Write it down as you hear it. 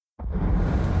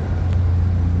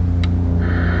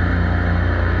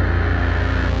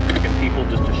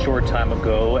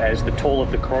as the toll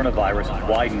of the coronavirus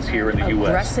widens here in the U.S.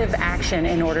 Aggressive action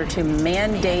in order to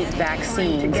mandate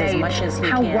vaccines as much as he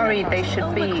can. How worried they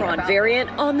should be. Omicron variant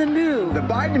on the move. The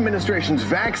Biden administration's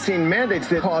vaccine mandates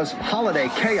that cause holiday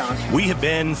chaos. We have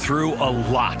been through a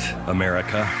lot,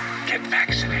 America. Get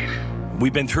vaccinated.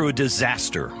 We've been through a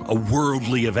disaster, a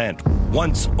worldly event,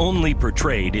 once only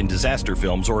portrayed in disaster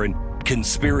films or in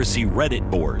conspiracy Reddit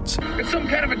boards. It's some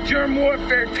kind of a germ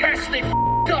warfare test. They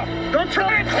up. Don't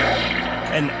try it.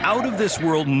 An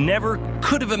out-of-this-world, never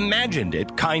could have imagined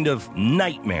it kind of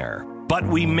nightmare. But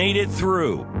we made it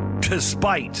through,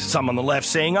 despite some on the left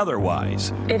saying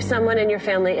otherwise. If someone in your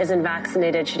family isn't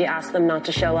vaccinated, should you ask them not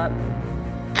to show up?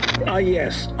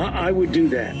 Yes, I would do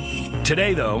that.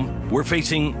 Today, though, we're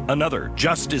facing another,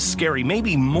 just as scary,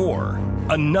 maybe more,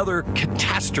 another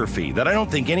catastrophe that I don't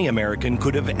think any American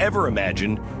could have ever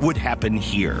imagined would happen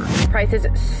here. Prices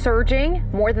surging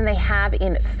more than they have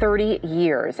in 30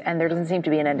 years, and there doesn't seem to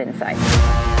be an end in sight.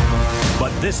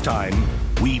 But this time,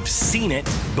 we've seen it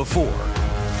before.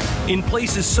 In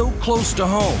places so close to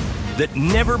home that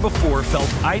never before felt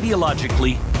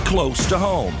ideologically close to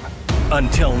home.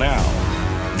 Until now.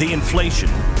 The inflation,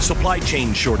 supply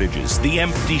chain shortages, the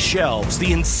empty shelves,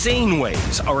 the insane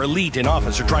ways our elite in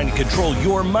office are trying to control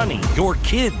your money, your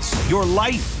kids, your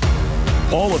life.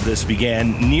 All of this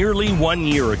began nearly 1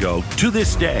 year ago to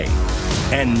this day,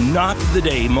 and not the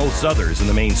day most others in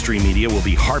the mainstream media will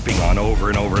be harping on over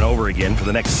and over and over again for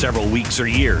the next several weeks or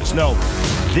years. No,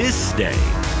 this day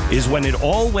is when it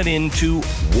all went into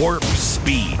warp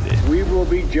speed. We will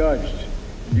be judged,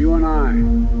 you and I,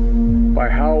 by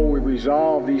how we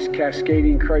resolve these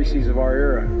cascading crises of our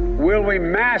era. Will we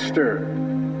master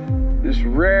this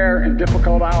rare and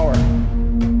difficult hour?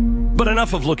 But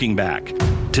enough of looking back.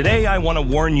 Today, I want to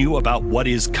warn you about what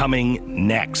is coming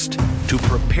next to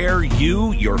prepare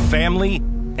you, your family,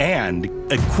 and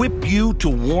equip you to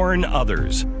warn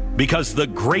others, because the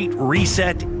Great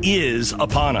Reset is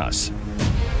upon us.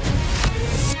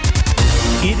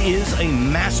 It is a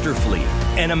masterfully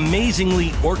and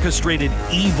amazingly orchestrated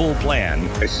evil plan.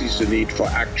 I see the need for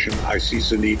action. I see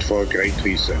the need for a great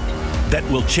reset. That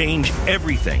will change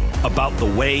everything about the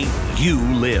way you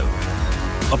live.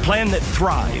 A plan that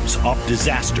thrives off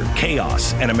disaster,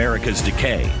 chaos, and America's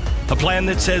decay. A plan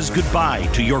that says goodbye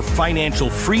to your financial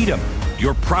freedom,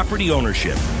 your property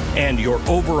ownership, and your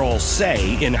overall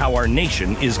say in how our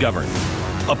nation is governed.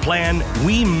 A plan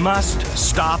we must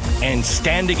stop and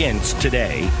stand against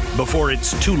today before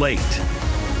it's too late.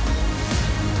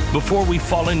 Before we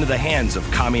fall into the hands of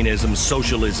communism,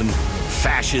 socialism,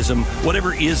 fascism,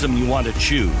 whatever ism you want to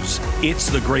choose, it's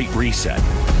the Great Reset.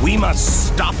 We must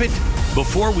stop it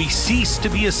before we cease to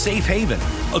be a safe haven,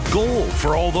 a goal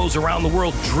for all those around the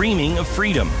world dreaming of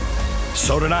freedom.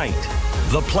 So tonight,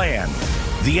 the plan,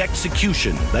 the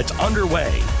execution that's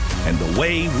underway, and the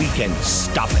way we can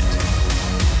stop it.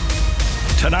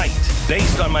 Tonight,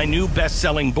 based on my new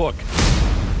best-selling book,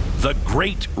 The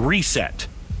Great Reset,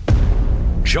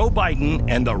 Joe Biden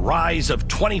and the Rise of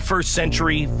 21st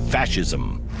Century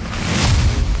Fascism.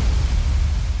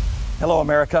 Hello,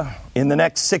 America. In the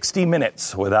next 60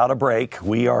 minutes, without a break,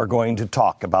 we are going to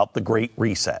talk about the Great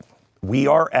Reset. We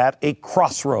are at a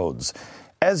crossroads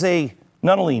as a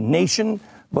not only nation,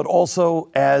 but also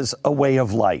as a way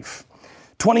of life.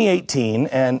 2018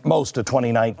 and most of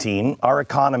 2019, our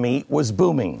economy was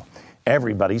booming.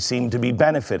 Everybody seemed to be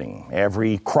benefiting.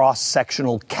 Every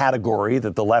cross-sectional category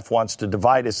that the left wants to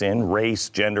divide us in, race,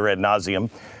 gender, ad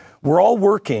nauseum, we're all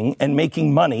working and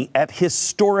making money at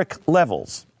historic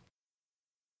levels.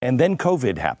 And then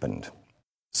COVID happened.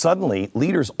 Suddenly,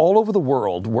 leaders all over the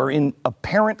world were in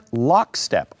apparent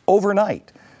lockstep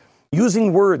overnight,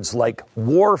 using words like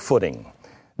war footing.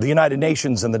 The United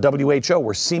Nations and the WHO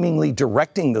were seemingly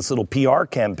directing this little PR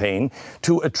campaign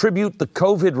to attribute the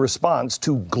COVID response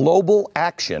to global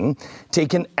action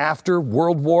taken after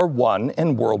World War I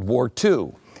and World War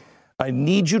II. I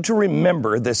need you to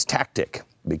remember this tactic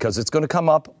because it's going to come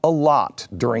up a lot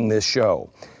during this show.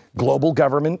 Global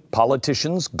government,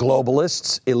 politicians,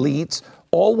 globalists, elites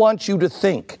all want you to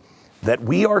think that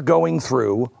we are going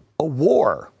through a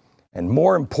war, and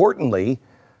more importantly,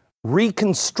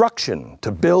 reconstruction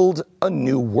to build a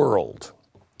new world.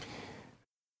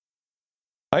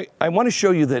 I want to show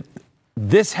you that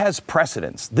this has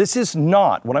precedence. This is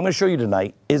not, what I'm going to show you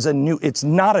tonight it's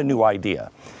not a new idea.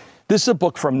 This is a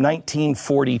book from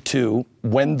 1942,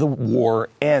 When the War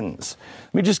Ends.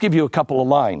 Let me just give you a couple of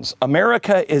lines.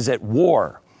 America is at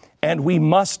war, and we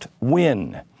must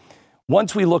win.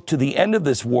 Once we look to the end of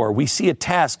this war, we see a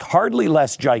task hardly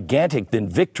less gigantic than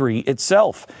victory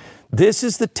itself. This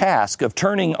is the task of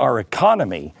turning our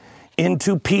economy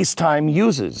into peacetime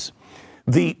uses.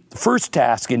 The first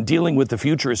task in dealing with the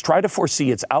future is try to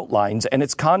foresee its outlines and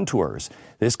its contours.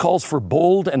 This calls for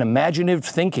bold and imaginative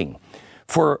thinking,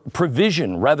 for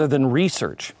provision rather than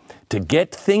research, to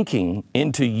get thinking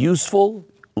into useful,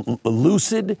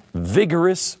 lucid,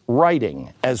 vigorous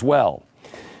writing as well.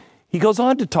 He goes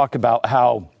on to talk about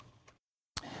how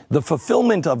the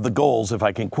fulfillment of the goals, if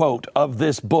I can quote, of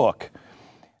this book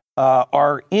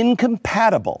are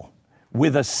incompatible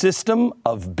with a system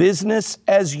of business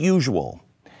as usual.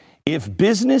 If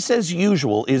business as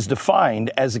usual is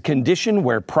defined as a condition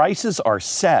where prices are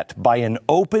set by an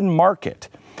open market,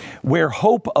 where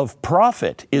hope of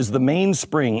profit is the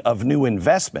mainspring of new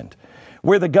investment,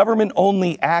 where the government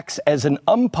only acts as an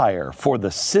umpire for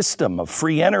the system of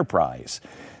free enterprise,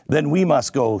 then we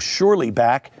must go surely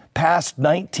back past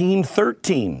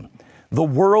 1913. The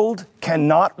world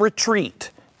cannot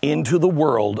retreat into the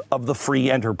world of the free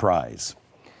enterprise.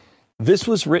 This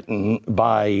was written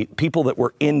by people that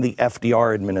were in the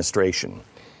FDR administration.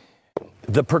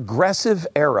 The progressive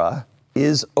era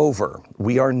is over.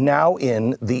 We are now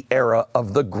in the era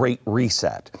of the Great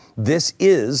Reset. This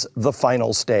is the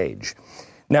final stage.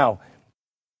 Now,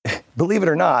 believe it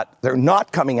or not, they're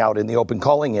not coming out in the open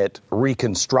calling it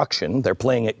Reconstruction. They're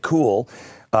playing it cool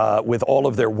with all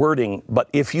of their wording. But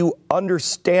if you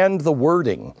understand the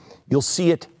wording, you'll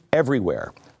see it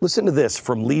everywhere. Listen to this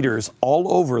from leaders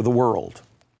all over the world.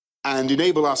 And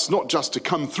enable us not just to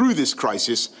come through this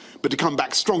crisis, but to come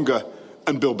back stronger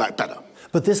and build back better.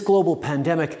 But this global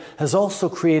pandemic has also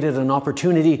created an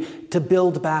opportunity to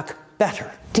build back better.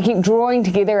 To keep drawing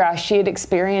together our shared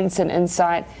experience and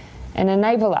insight and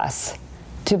enable us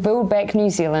to build back New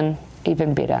Zealand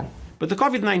even better. But the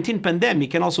COVID-19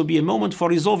 pandemic can also be a moment for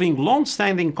resolving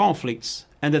long-standing conflicts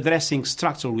and addressing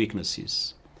structural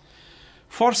weaknesses.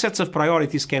 4 sets of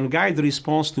priorities can guide the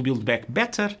response to build back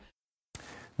better.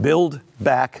 Build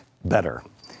back better.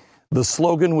 The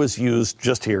slogan was used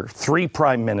just here. 3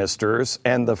 prime ministers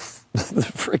and the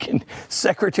freaking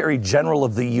Secretary General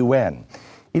of the UN.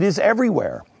 It is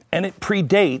everywhere, and it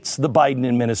predates the Biden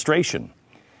administration.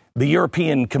 The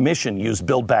European Commission used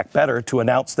Build Back Better to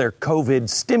announce their COVID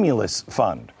stimulus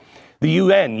fund. The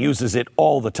UN uses it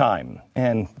all the time.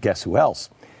 And guess who else?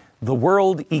 The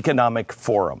World Economic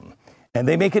Forum. And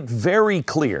they make it very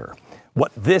clear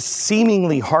what this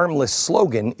seemingly harmless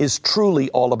slogan is truly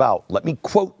all about. Let me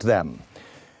quote them.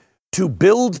 To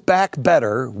build back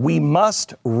better, we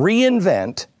must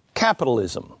reinvent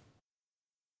capitalism.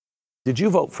 Did you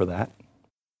vote for that?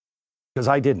 Because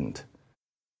I didn't.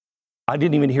 I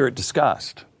didn't even hear it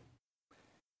discussed.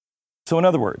 So in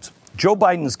other words, Joe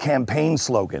Biden's campaign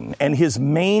slogan and his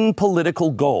main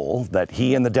political goal that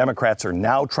he and the Democrats are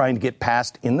now trying to get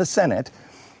passed in the Senate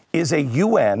is a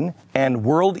UN and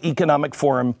World Economic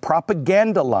Forum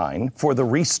propaganda line for the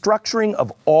restructuring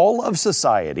of all of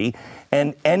society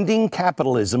and ending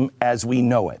capitalism as we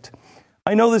know it.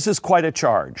 I know this is quite a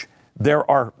charge. There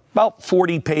are about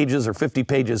 40 pages or 50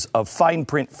 pages of fine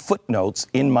print footnotes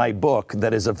in my book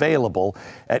that is available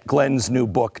at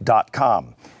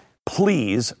glensnewbook.com.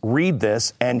 Please read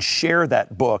this and share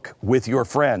that book with your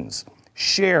friends.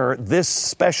 Share this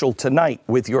special tonight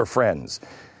with your friends.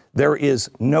 There is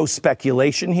no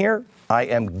speculation here. I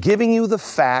am giving you the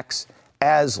facts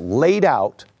as laid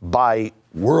out by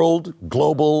world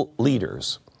global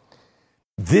leaders.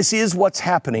 This is what's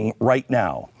happening right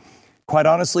now. Quite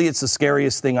honestly, it's the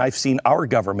scariest thing I've seen our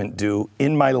government do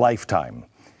in my lifetime.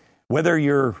 Whether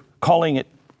you're calling it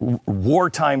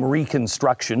wartime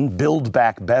reconstruction, build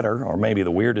back better, or maybe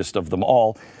the weirdest of them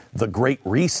all, the Great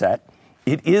Reset,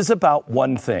 it is about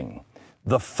one thing.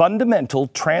 The fundamental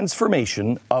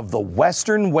transformation of the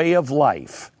Western way of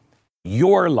life,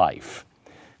 your life.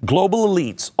 Global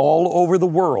elites all over the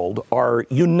world are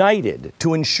united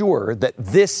to ensure that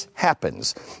this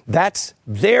happens. That's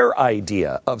their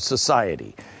idea of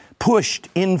society, pushed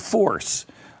in force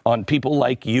on people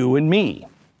like you and me,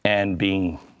 and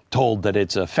being told that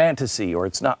it's a fantasy or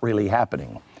it's not really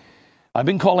happening. I've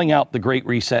been calling out the Great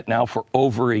Reset now for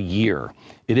over a year.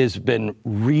 It has been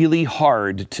really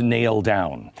hard to nail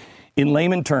down. In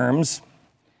layman terms,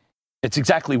 it's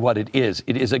exactly what it is.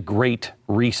 It is a great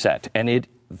reset, and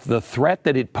the threat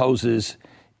that it poses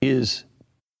is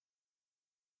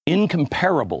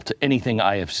incomparable to anything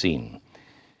I have seen.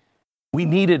 We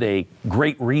needed a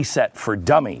great reset for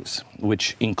dummies,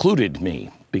 which included me,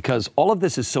 because all of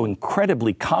this is so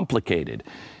incredibly complicated.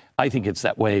 I think it's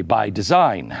that way by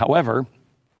design. However,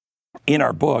 in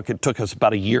our book, it took us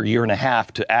about a year and a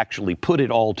half to actually put it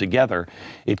all together.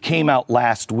 It came out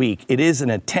last week. It is an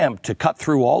attempt to cut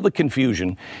through all the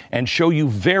confusion and show you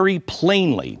very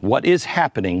plainly what is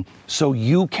happening so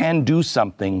you can do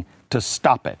something to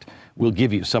stop it. We'll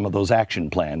give you some of those action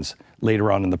plans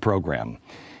later on in the program.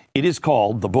 It is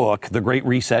called, the book, The Great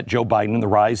Reset, Joe Biden and the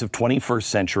Rise of 21st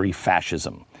Century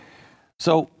Fascism.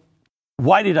 So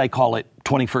why did I call it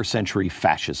 21st Century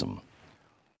Fascism?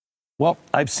 Well,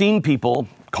 I've seen people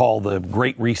call the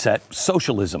Great Reset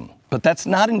socialism, but that's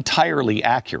not entirely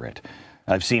accurate.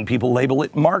 I've seen people label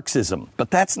it Marxism,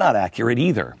 but that's not accurate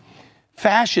either.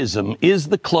 Fascism is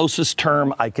the closest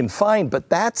term I can find, but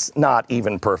that's not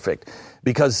even perfect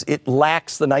because it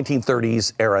lacks the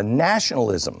 1930s era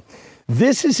nationalism.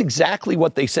 This is exactly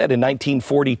what they said in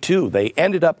 1942. They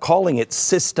ended up calling it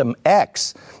System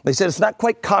X. They said it's not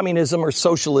quite communism or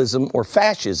socialism or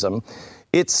fascism.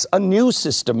 It's a new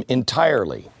system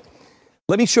entirely.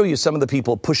 Let me show you some of the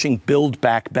people pushing Build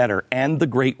Back Better and the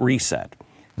Great Reset.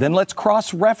 Then let's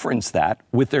cross-reference that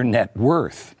with their net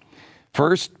worth.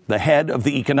 First, the head of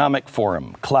the Economic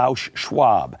Forum, Klaus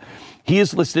Schwab. He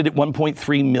is listed at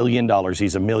 $1.3 million.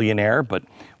 He's a millionaire, but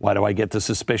why do I get the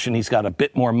suspicion he's got a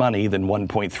bit more money than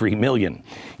 $1.3 million?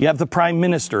 You have the Prime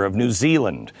Minister of New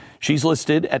Zealand. She's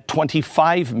listed at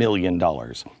 $25 million.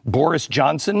 Boris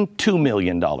Johnson, $2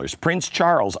 million. Prince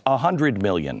Charles, $100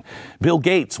 million. Bill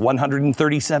Gates,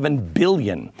 $137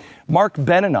 billion. Mark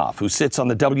Benioff, who sits on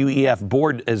the WEF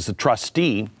board as a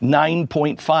trustee,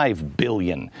 $9.5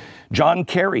 billion. John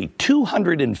Kerry,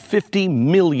 $250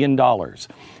 million.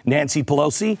 Nancy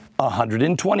Pelosi,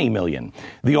 $120 million.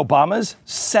 The Obamas,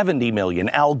 $70 million.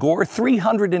 Al Gore,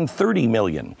 $330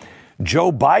 million.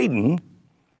 Joe Biden,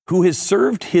 who has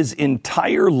served his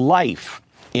entire life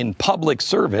in public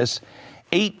service,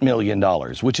 $8 million,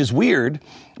 which is weird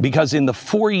because in the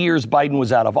 4 years Biden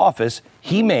was out of office,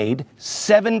 he made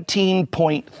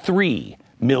 $17.3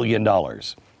 million.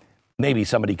 Maybe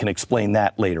somebody can explain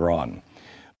that later on.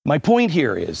 My point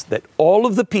here is that all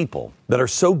of the people that are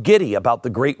so giddy about the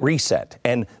Great Reset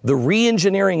and the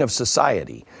re-engineering of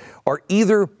society are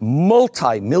either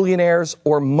multi-millionaires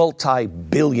or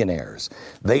multi-billionaires.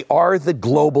 They are the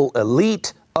global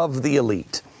elite of the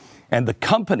elite. And the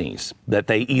companies that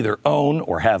they either own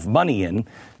or have money in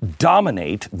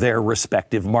dominate their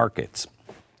respective markets.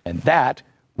 And that,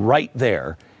 right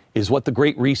there, is what the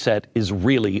Great Reset is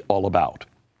really all about.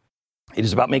 It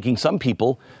is about making some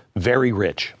people very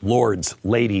rich, lords,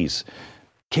 ladies,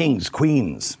 kings,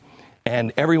 queens,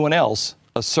 and everyone else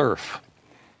a serf.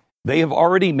 They have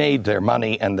already made their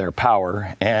money and their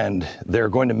power, and they're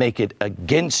going to make it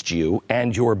against you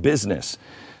and your business.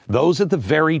 Those at the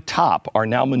very top are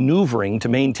now maneuvering to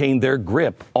maintain their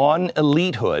grip on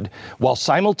elitehood while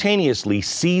simultaneously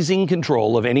seizing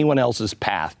control of anyone else's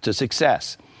path to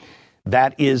success.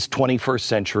 That is 21st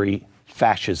century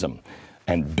fascism.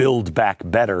 And Build Back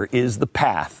Better is the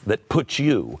path that puts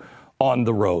you on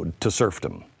the road to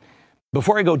serfdom.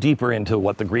 Before I go deeper into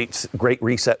what the Great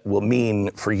Reset will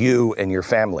mean for you and your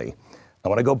family, I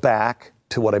want to go back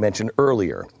to what I mentioned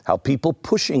earlier, how people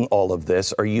pushing all of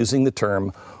this are using the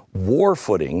term war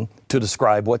footing to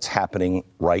describe what's happening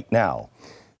right now.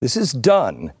 This is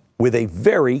done with a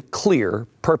very clear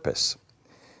purpose.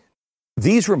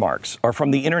 These remarks are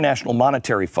from the International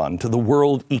Monetary Fund to the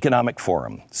World Economic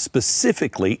Forum,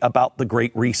 specifically about the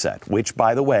Great Reset, which,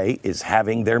 by the way, is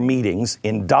having their meetings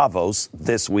in Davos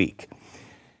this week.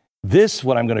 This,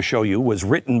 what I'm going to show you, was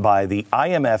written by the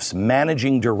IMF's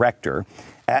managing director.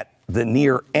 At the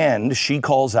near end, she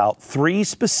calls out three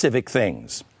specific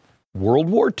things: World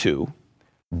War II,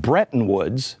 Bretton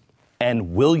Woods,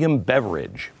 and William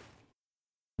Beveridge.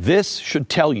 This should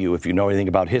tell you, if you know anything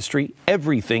about history,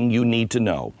 everything you need to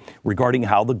know regarding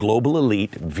how the global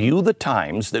elite view the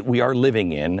times that we are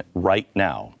living in right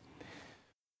now.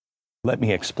 Let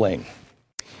me explain.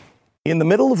 In the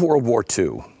middle of World War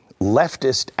II,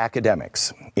 leftist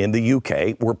academics in the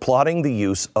UK were plotting the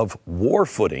use of war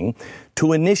footing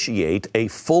to initiate a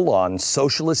full-on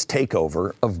socialist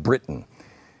takeover of Britain.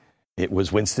 It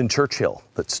was Winston Churchill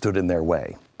that stood in their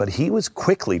way, but he was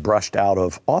quickly brushed out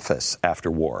of office after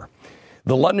war.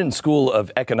 The London School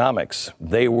of Economics,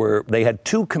 they had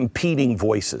two competing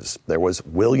voices. There was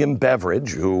William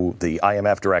Beveridge, who the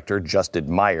IMF director just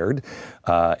admired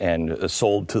and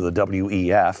sold to the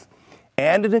WEF,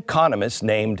 and an economist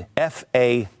named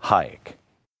F.A. Hayek.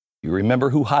 You remember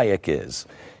who Hayek is.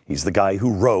 He's the guy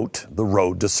who wrote The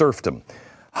Road to Serfdom.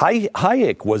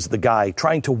 Hayek was the guy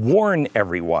trying to warn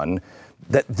everyone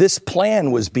that this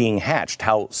plan was being hatched,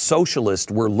 how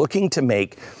socialists were looking to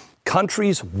make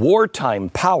countries' wartime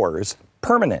powers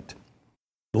permanent.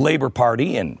 The Labour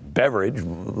Party and Beveridge,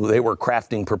 they were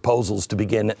crafting proposals to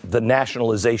begin the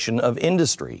nationalization of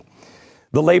industry.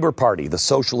 The Labour Party, the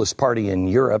Socialist Party in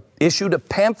Europe, issued a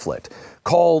pamphlet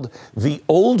called The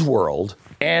Old World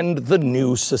and the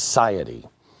New Society.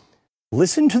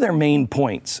 Listen to their main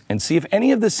points and see if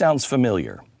any of this sounds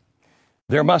familiar.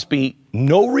 There must be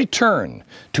no return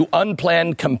to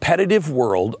unplanned competitive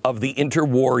world of the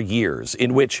interwar years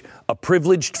in which a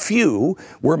privileged few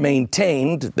were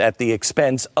maintained at the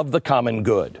expense of the common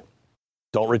good.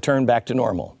 Don't return back to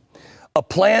normal. A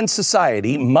planned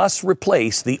society must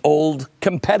replace the old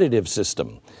competitive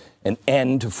system, an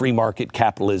end to free market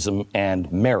capitalism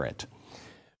and merit.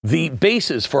 The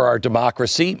basis for our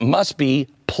democracy must be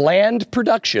planned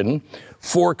production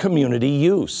for community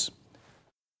use.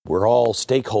 We're all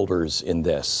stakeholders in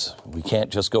this. We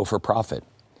can't just go for profit.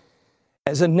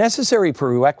 As a necessary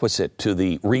prerequisite to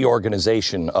the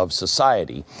reorganization of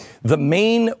society, the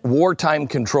main wartime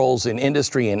controls in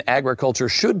industry and agriculture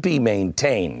should be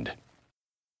maintained.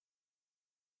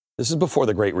 This is before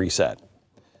the Great Reset,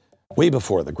 way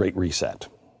before the Great Reset.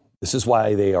 This is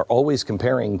why they are always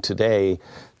comparing today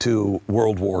to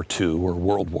World War II or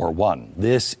World War I.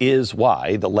 This is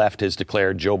why the left has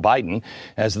declared Joe Biden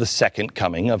as the second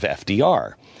coming of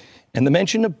FDR. And the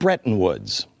mention of Bretton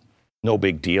Woods, no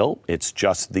big deal. It's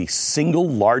just the single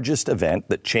largest event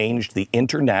that changed the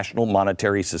international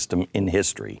monetary system in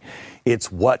history.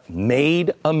 It's what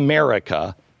made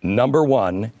America number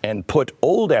one and put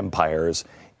old empires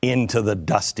into the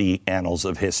dusty annals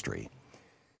of history.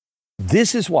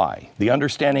 This is why the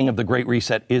understanding of the Great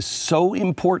Reset is so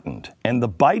important, and the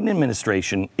Biden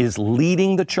administration is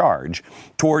leading the charge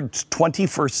towards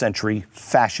 21st century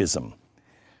fascism.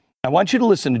 I want you to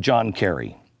listen to John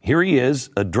Kerry. Here he is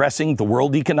addressing the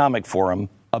World Economic Forum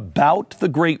about the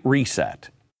Great Reset.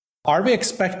 Are we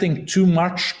expecting too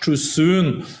much too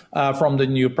soon from the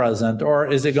new president, or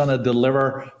is he going to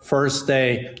deliver first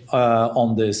day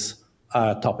on these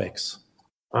topics?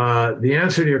 The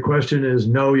answer to your question is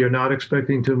no, you're not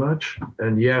expecting too much.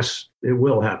 And yes, it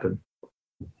will happen.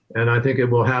 And I think it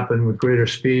will happen with greater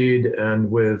speed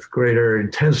and with greater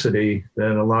intensity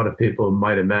than a lot of people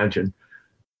might imagine.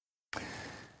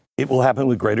 It will happen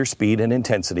with greater speed and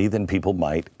intensity than people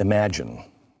might imagine.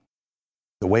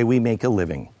 The way we make a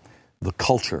living, the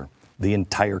culture, the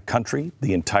entire country,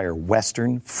 the entire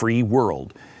Western free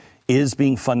world is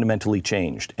being fundamentally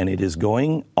changed. And it is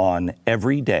going on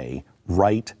every day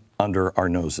right under our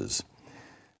noses.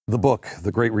 The book,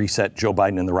 The Great Reset, Joe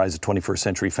Biden and the Rise of 21st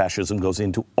Century Fascism, goes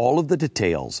into all of the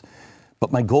details.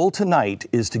 But my goal tonight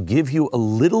is to give you a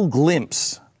little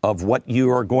glimpse of what you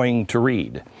are going to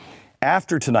read.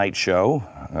 After tonight's show,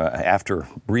 after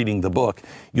reading the book,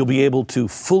 you'll be able to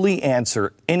fully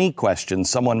answer any questions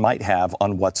someone might have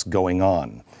on what's going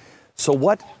on. So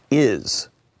what is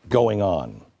going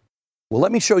on? Well,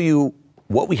 let me show you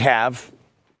what we have,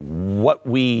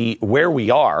 where we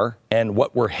are, and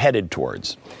what we're headed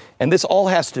towards. And this all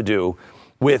has to do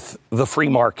with the free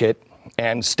market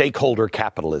and stakeholder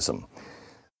capitalism.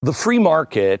 The free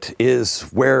market is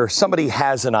where somebody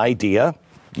has an idea,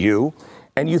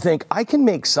 and you think, I can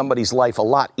make somebody's life a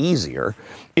lot easier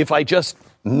if I just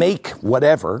make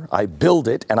whatever, I build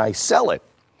it and I sell it.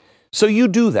 So you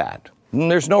do that. And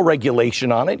there's no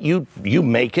regulation on it. You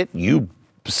make it, you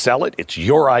sell it, it's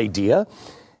your idea.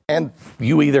 And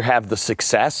you either have the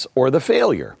success or the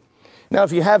failure. Now,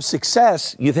 if you have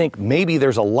success, you think maybe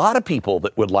there's a lot of people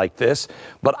that would like this,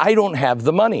 but I don't have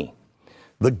the money.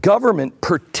 The government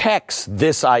protects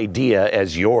this idea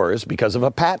as yours because of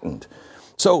a patent.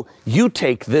 So you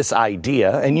take this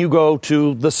idea and you go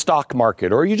to the stock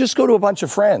market, or you just go to a bunch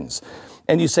of friends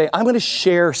and you say, I'm going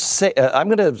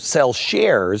to sell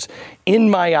shares in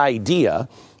my idea,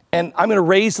 and I'm going to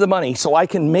raise the money so I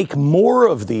can make more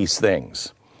of these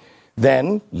things.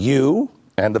 Then you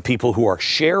and the people who are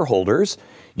shareholders,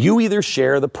 you either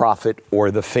share the profit or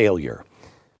the failure.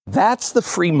 That's the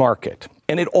free market.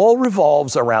 And it all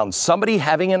revolves around somebody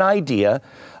having an idea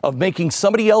of making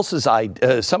somebody else's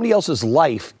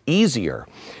life easier.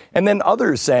 And then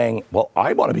others saying, well,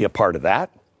 I want to be a part of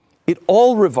that. It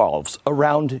all revolves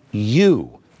around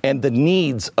you and the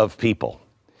needs of people.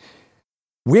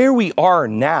 Where we are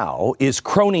now is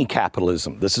crony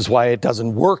capitalism. This is why it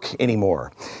doesn't work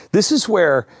anymore. This is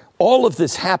where all of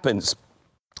this happens.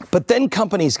 But then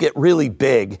companies get really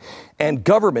big and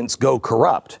governments go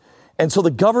corrupt. And so the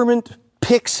government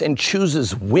picks and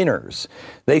chooses winners.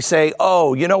 They say,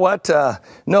 oh, you know what?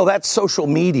 No, that's social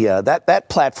media. That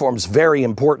platform's very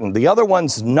important. The other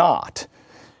one's not.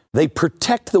 They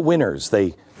protect the winners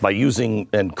by using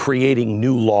and creating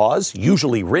new laws,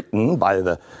 usually written by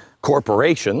the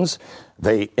corporations.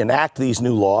 They enact these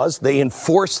new laws. They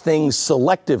enforce things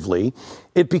selectively.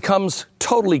 It becomes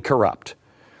totally corrupt.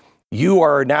 You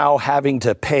are now having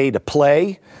to pay to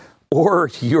play,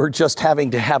 or you're just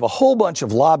having to have a whole bunch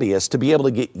of lobbyists to be able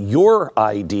to get your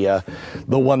idea,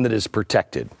 the one that is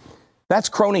protected. That's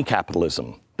crony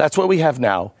capitalism. That's what we have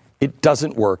now. It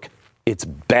doesn't work. It's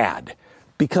bad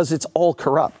because it's all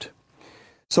corrupt.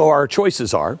 So our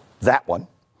choices are that one,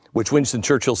 which Winston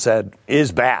Churchill said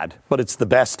is bad, but it's the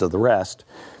best of the rest.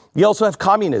 You also have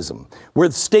communism, where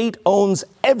the state owns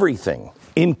everything,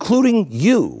 including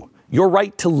you, your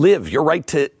right to live, your right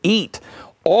to eat,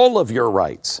 all of your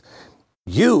rights.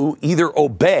 You either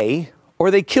obey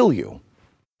or they kill you.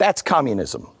 That's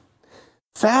communism.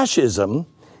 Fascism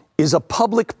is a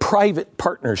public-private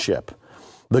partnership.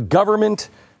 The government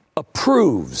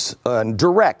approves and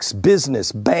directs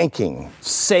business, banking,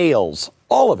 sales,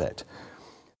 all of it.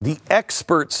 The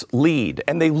experts lead,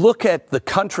 and they look at the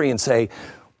country and say,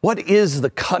 what does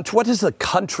the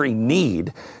country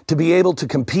need to be able to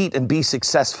compete and be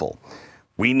successful?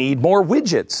 We need more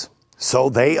widgets. So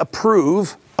they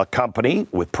approve a company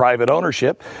with private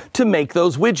ownership to make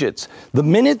those widgets. The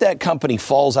minute that company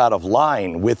falls out of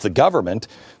line with the government,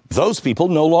 those people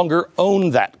no longer own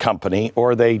that company,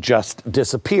 or they just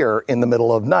disappear in the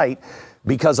middle of night,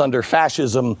 because under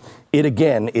fascism, it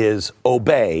again is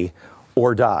obey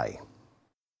or die.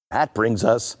 That brings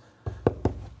us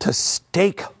to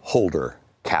stakeholder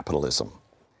capitalism.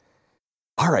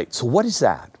 All right, so what is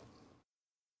that?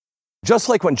 Just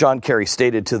like when John Kerry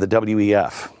stated to the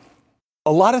WEF,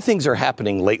 a lot of things are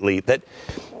happening lately that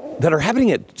are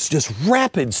happening at just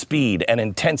rapid speed and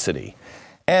intensity.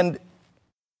 And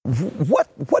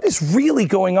what is really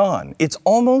going on? It's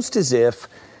almost as if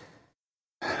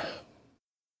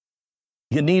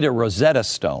you need a Rosetta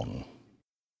Stone.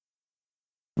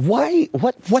 Why?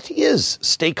 What is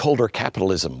stakeholder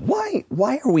capitalism?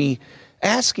 Why are we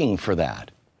asking for that?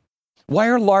 Why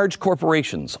are large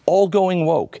corporations all going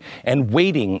woke and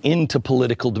wading into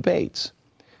political debates?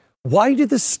 Why did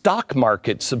the stock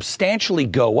market substantially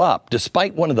go up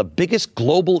despite one of the biggest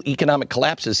global economic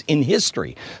collapses in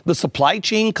history? The supply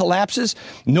chain collapses,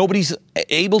 nobody's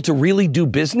able to really do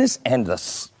business, and the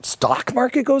stock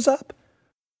market goes up?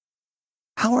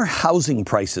 How are housing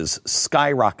prices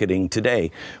skyrocketing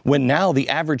today when now the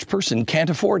average person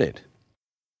can't afford it?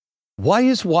 Why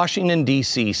is Washington,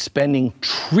 D.C. spending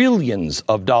trillions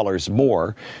of dollars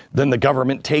more than the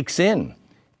government takes in?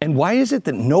 And why is it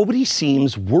that nobody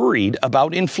seems worried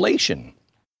about inflation?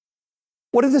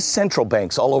 What are the central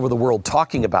banks all over the world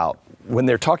talking about when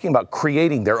they're talking about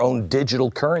creating their own digital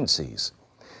currencies?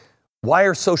 Why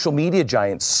are social media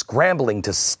giants scrambling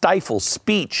to stifle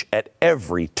speech at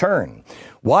every turn?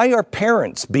 Why are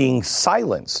parents being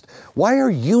silenced? Why are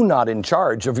you not in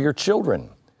charge of your children?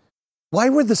 Why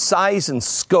were the size and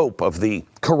scope of the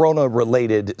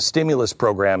corona-related stimulus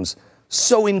programs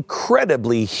so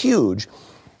incredibly huge,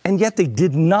 and yet they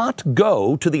did not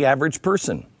go to the average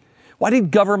person? Why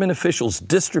did government officials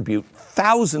distribute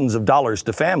thousands of dollars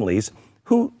to families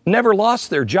who never lost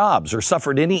their jobs or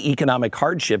suffered any economic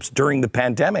hardships during the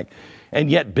pandemic, and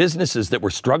yet businesses that were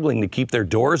struggling to keep their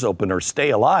doors open or stay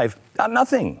alive got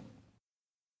nothing?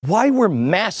 Why were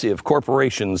massive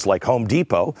corporations like Home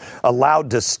Depot allowed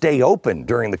to stay open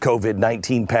during the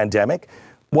COVID-19 pandemic,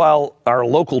 while our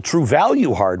local True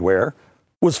Value hardware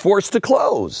was forced to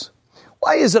close?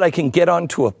 Why is it I can get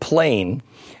onto a plane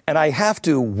and I have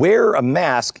to wear a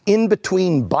mask in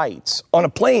between bites on a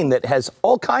plane that has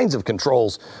all kinds of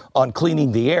controls on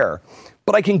cleaning the air,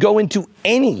 but I can go into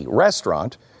any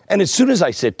restaurant, and as soon as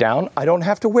I sit down, I don't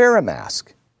have to wear a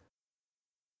mask?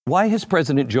 Why has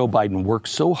President Joe Biden worked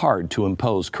so hard to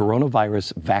impose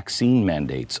coronavirus vaccine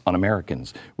mandates on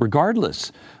Americans,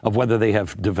 regardless of whether they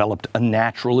have developed a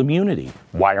natural immunity?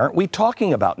 Why aren't we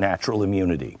talking about natural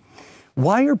immunity?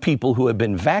 Why are people who have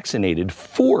been vaccinated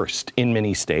forced in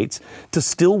many states to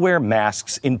still wear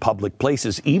masks in public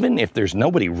places, even if there's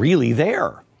nobody really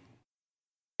there?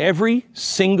 Every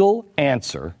single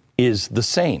answer is the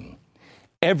same.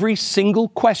 Every single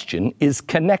question is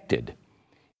connected.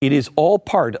 It is all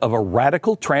part of a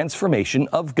radical transformation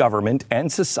of government and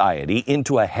society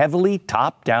into a heavily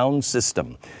top-down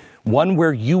system, one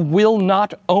where you will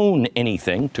not own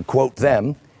anything. To quote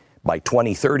them, by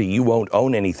 2030, you won't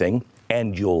own anything,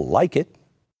 and you'll like it.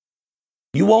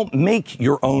 You won't make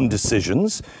your own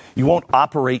decisions. You won't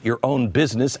operate your own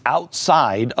business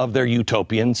outside of their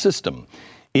utopian system.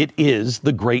 It is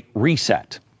the Great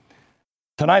Reset.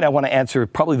 Tonight, I want to answer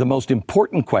probably the most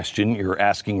important question you're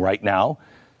asking right now.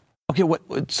 Okay,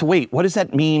 what does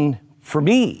that mean for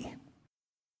me?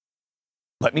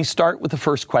 Let me start with the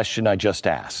first question I just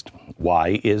asked.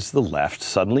 Why is the left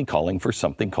suddenly calling for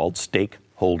something called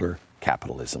stakeholder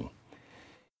capitalism?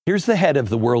 Here's the head of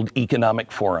the World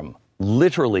Economic Forum,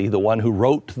 literally the one who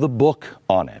wrote the book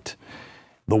on it.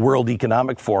 The World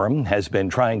Economic Forum has been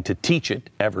trying to teach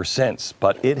it ever since,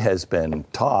 but it has been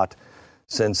taught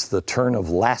since the turn of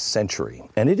last century,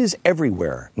 and it is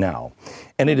everywhere now.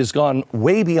 And it has gone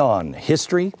way beyond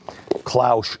history,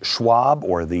 Klaus Schwab,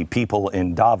 or the people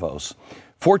in Davos.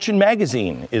 Fortune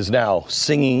magazine is now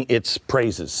singing its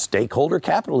praises. Stakeholder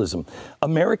capitalism.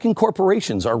 American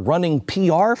corporations are running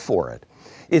PR for it.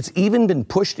 It's even been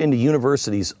pushed into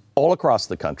universities all across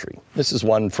the country. This is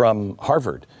one from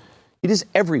Harvard. It is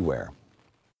everywhere.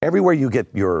 Everywhere you get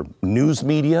your news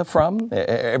media from,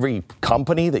 every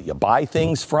company that you buy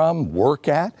things from, work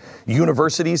at,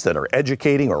 universities that are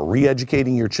educating or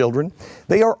re-educating your children,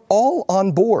 they are all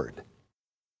on board.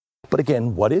 But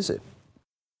again, what is it?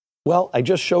 Well, I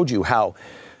just showed you how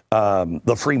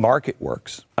the free market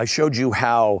works. I showed you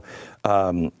how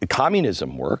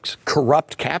communism works,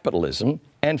 corrupt capitalism,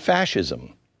 and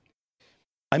fascism.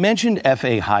 I mentioned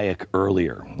F.A. Hayek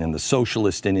earlier, and the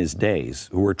socialist in his days,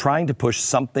 who were trying to push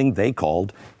something they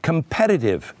called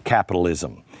competitive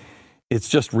capitalism. It's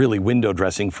just really window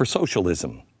dressing for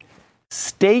socialism.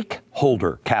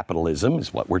 Stakeholder capitalism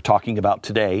is what we're talking about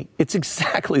today. It's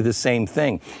exactly the same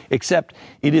thing, except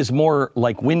it is more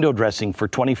like window dressing for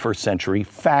 21st century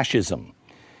fascism.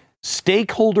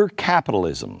 Stakeholder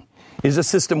capitalism is a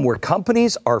system where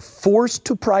companies are forced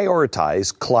to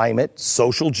prioritize climate,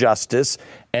 social justice,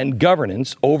 and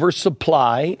governance over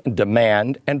supply,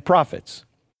 demand, and profits.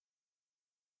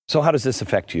 So how does this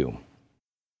affect you?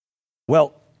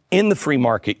 Well, in the free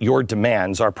market, your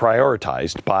demands are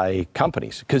prioritized by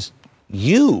companies because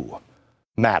you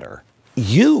matter.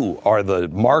 You are the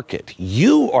market.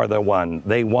 You are the one.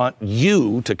 They want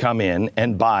you to come in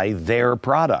and buy their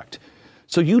product.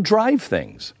 So you drive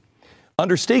things.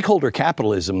 Under stakeholder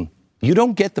capitalism, you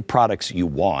don't get the products you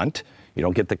want. You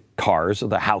don't get the cars or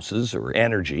the houses or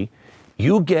energy.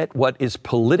 You get what is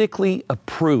politically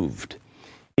approved.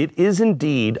 It is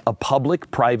indeed a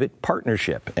public-private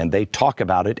partnership, and they talk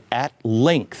about it at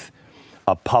length.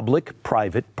 A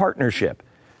public-private partnership.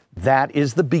 That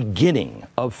is the beginning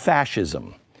of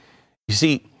fascism. You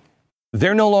see,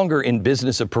 they're no longer in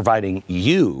business of providing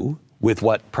you with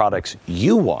what products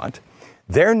you want.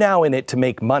 They're now in it to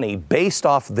make money based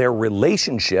off their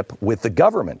relationship with the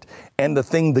government and the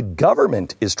thing the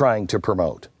government is trying to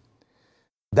promote.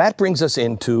 That brings us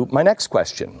into my next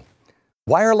question.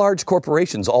 Why are large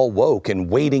corporations all woke and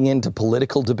wading into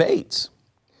political debates?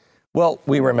 Well,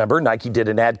 we remember Nike did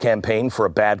an ad campaign for a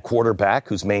bad quarterback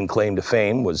whose main claim to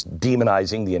fame was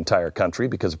demonizing the entire country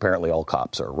because apparently all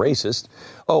cops are racist.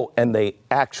 Oh, and they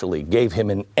actually gave him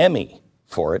an Emmy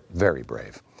for it. Very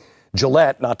brave.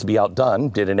 Gillette, not to be outdone,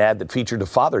 did an ad that featured a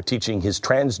father teaching his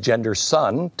transgender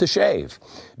son to shave.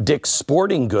 Dick's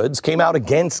Sporting Goods came out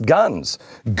against guns.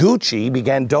 Gucci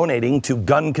began donating to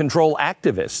gun control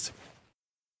activists.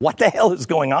 What the hell is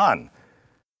going on?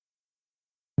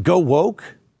 Go woke?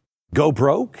 Go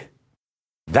broke?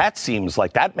 That seems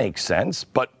like that makes sense,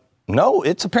 but no,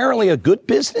 it's apparently a good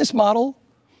business model.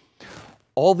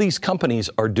 All these companies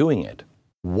are doing it.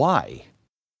 Why?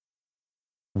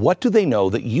 What do they know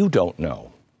that you don't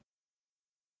know?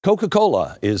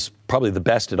 Coca-Cola is probably the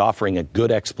best at offering a good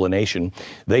explanation.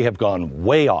 They have gone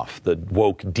way off the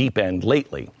woke deep end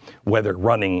lately, whether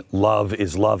running Love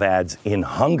is Love ads in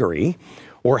Hungary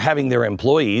or having their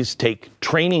employees take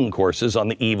training courses on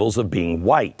the evils of being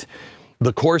white.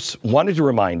 The course wanted to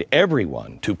remind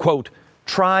everyone to, quote,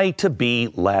 try to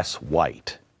be less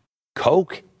white.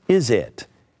 Coke is it.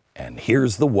 And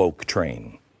here's the woke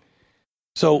train.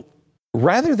 So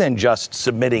rather than just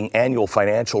submitting annual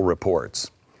financial reports,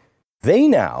 they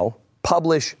now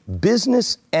publish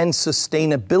business and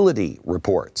sustainability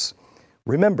reports.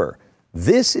 Remember,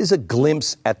 this is a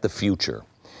glimpse at the future.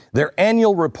 Their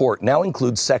annual report now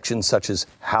includes sections such as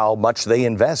how much they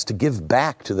invest to give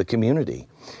back to the community,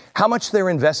 how much they're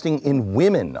investing in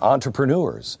women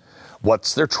entrepreneurs,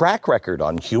 what's their track record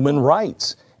on human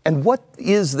rights, and what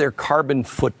is their carbon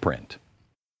footprint.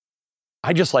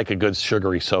 I just like a good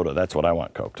sugary soda. That's what I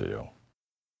want Coke to do.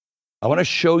 I want to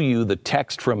show you the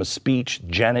text from a speech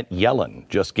Janet Yellen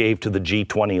just gave to the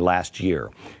G20 last year.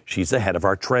 She's the head of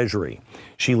our Treasury.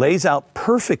 She lays out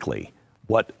perfectly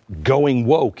what going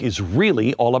woke is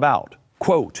really all about.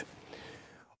 Quote,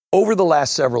 over the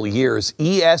last several years,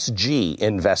 ESG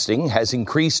investing has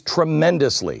increased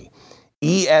tremendously.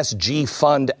 ESG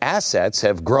fund assets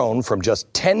have grown from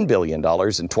just $10 billion in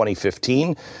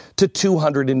 2015 to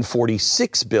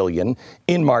 $246 billion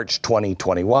in March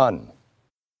 2021.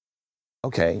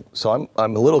 Okay, so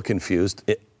I'm a little confused.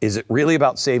 Is it really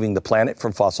about saving the planet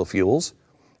from fossil fuels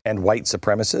and white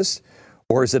supremacists,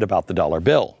 or is it about the dollar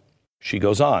bill? She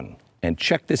goes on, and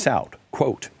check this out,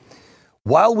 quote,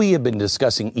 While we have been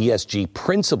discussing ESG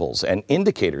principles and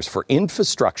indicators for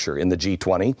infrastructure in the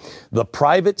G20, the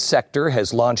private sector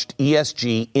has launched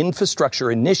ESG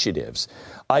infrastructure initiatives.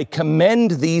 I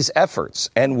commend these efforts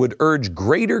and would urge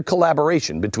greater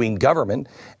collaboration between government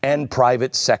and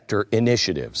private sector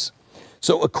initiatives.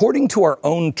 So according to our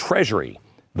own Treasury,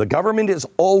 the government is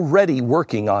already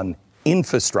working on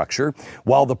infrastructure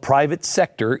while the private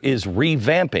sector is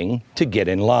revamping to get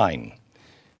in line.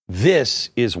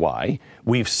 This is why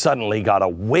we've suddenly got a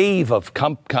wave of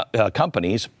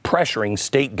companies pressuring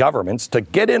state governments to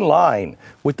get in line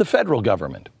with the federal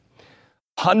government.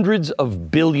 Hundreds of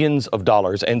billions of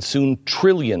dollars and soon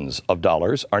trillions of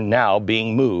dollars are now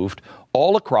being moved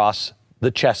all across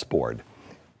the chessboard.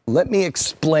 Let me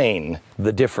explain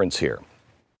the difference here.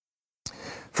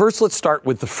 First, let's start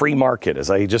with the free market. As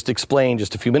I just explained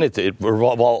just a few minutes, it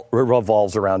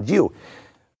revolves around you.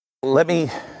 Let me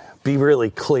be really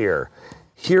clear.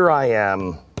 Here I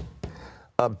am,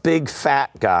 a big fat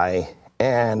guy,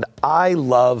 and I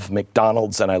love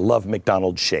McDonald's and I love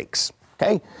McDonald's shakes.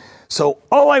 Okay? So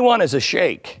all I want is a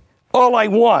shake. All I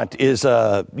want is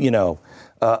a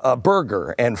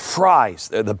burger and fries.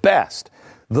 They're the best.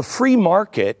 The free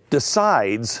market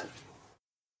decides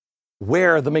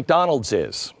where the McDonald's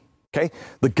is. Okay?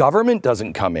 The government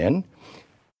doesn't come in.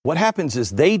 What happens is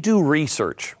they do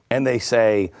research and they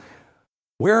say,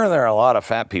 where are there a lot of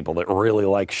fat people that really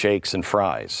like shakes and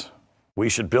fries? We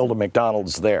should build a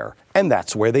McDonald's there. And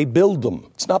that's where they build them.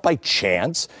 It's not by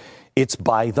chance. It's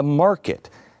by the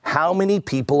market. How many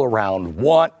people around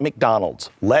want McDonald's?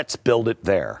 Let's build it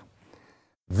there.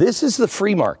 This is the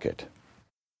free market.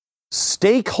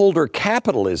 Stakeholder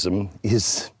capitalism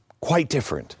is quite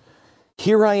different.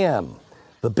 Here I am,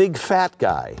 the big fat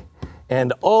guy,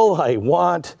 and all I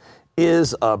want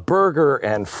is a burger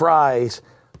and fries.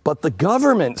 But the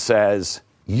government says,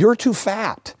 you're too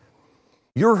fat.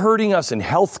 You're hurting us in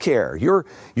healthcare.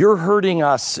 You're hurting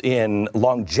us in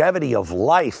longevity of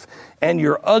life. And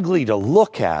you're ugly to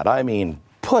look at. I mean,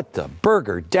 put the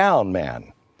burger down,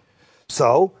 man.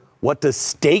 So what does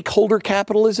stakeholder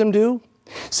capitalism do?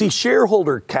 See,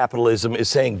 shareholder capitalism is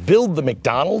saying, build the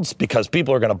McDonald's because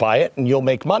people are going to buy it and you'll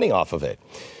make money off of it.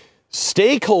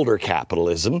 Stakeholder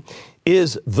capitalism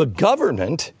is the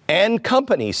government and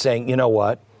companies saying, you know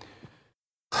what?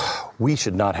 We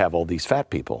should not have all these fat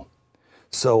people.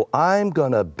 So I'm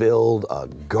going to build a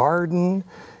garden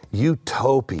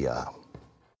utopia.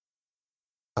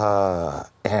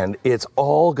 And it's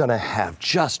all going to have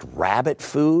just rabbit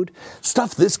food,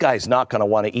 stuff this guy's not going to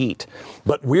want to eat.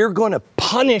 But we're going to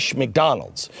punish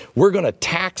McDonald's. We're going to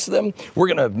tax them. We're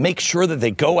going to make sure that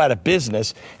they go out of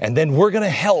business. And then we're going to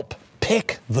help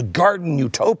pick the garden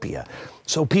utopia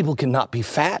so people cannot be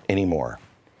fat anymore.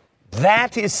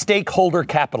 That is stakeholder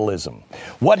capitalism.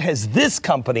 What has this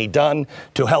company done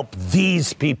to help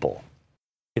these people?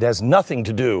 It has nothing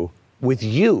to do with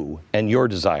you and your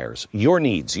desires, your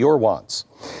needs, your wants.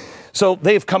 So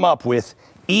they've come up with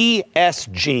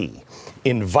ESG,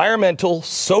 environmental,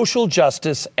 social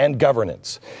justice, and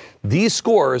governance. These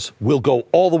scores will go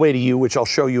all the way to you, which I'll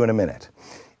show you in a minute.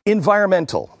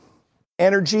 Environmental,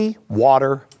 energy,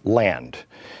 water, land.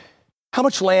 How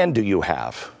much land do you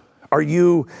have? Are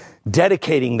you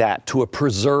dedicating that to a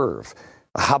preserve?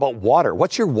 How about water?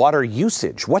 What's your water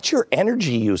usage? What's your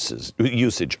energy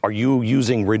usage? Are you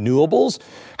using renewables?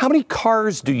 How many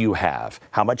cars do you have?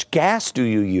 How much gas do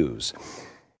you use?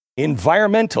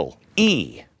 Environmental,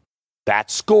 E.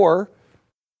 That score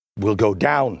will go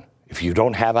down if you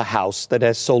don't have a house that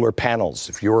has solar panels,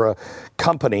 if you're a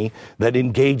company that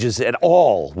engages at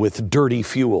all with dirty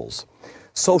fuels.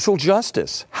 Social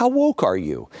justice. How woke are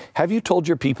you? Have you told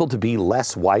your people to be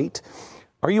less white?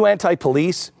 Are you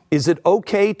anti-police? Is it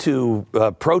okay to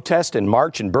protest and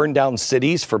march and burn down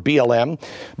cities for BLM,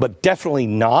 but definitely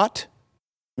not,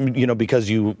 because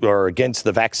you are against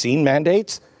the vaccine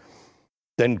mandates?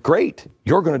 Then great.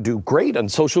 You're going to do great on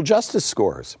social justice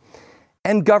scores.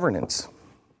 And governance.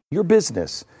 Your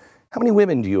business. How many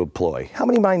women do you employ? How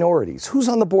many minorities? Who's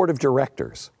on the board of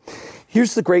directors?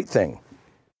 Here's the great thing.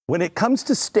 When it comes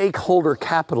to stakeholder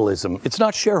capitalism, it's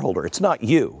not shareholder, it's not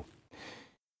you.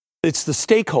 It's the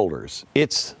stakeholders.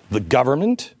 It's the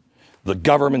government, the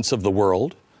governments of the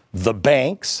world, the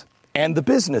banks, and the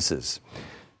businesses.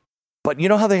 But you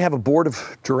know how they have a board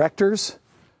of directors?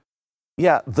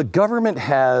 Yeah, the government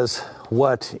has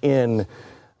what in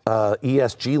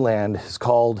ESG land is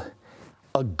called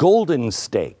a golden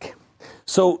stake.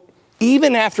 So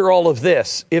even after all of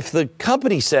this, if the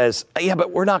company says, yeah, but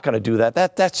we're not going to do that,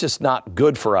 that's just not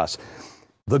good for us.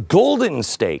 The golden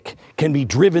stake can be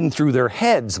driven through their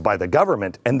heads by the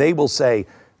government, and they will say,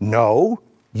 no,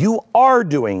 You are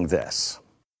doing this.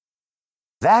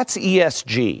 That's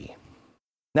ESG.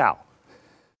 Now,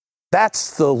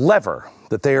 that's the lever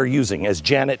that they are using, as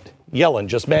Janet Yellen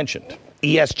just mentioned.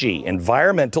 ESG,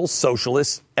 environmental,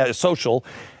 social,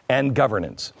 and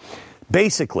governance.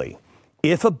 Basically,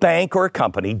 if a bank or a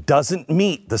company doesn't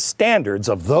meet the standards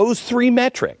of those three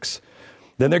metrics,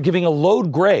 then they're giving a low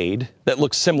grade that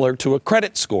looks similar to a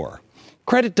credit score.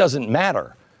 Credit doesn't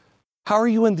matter. How are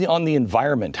you on the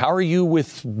environment? How are you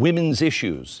with women's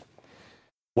issues?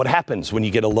 What happens when you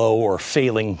get a low or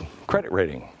failing credit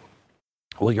rating?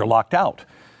 Well, you're locked out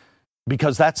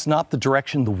because that's not the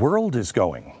direction the world is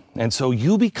going. And so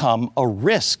you become a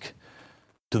risk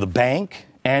to the bank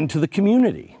and to the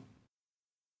community.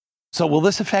 So will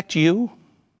this affect you?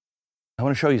 I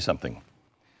want to show you something.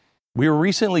 We were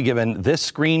recently given this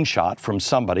screenshot from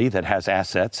somebody that has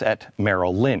assets at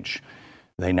Merrill Lynch.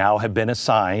 They now have been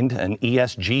assigned an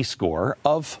ESG score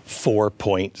of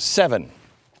 4.7.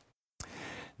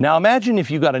 Now imagine if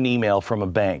you got an email from a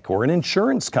bank or an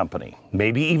insurance company,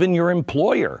 maybe even your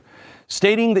employer,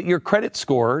 stating that your credit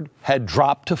score had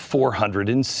dropped to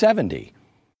 470.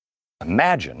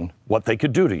 Imagine what they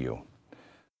could do to you.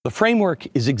 The framework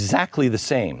is exactly the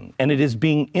same, and it is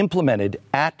being implemented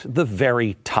at the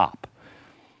very top.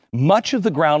 Much of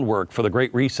the groundwork for the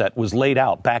Great Reset was laid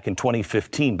out back in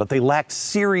 2015, but they lacked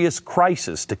serious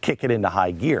crisis to kick it into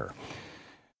high gear.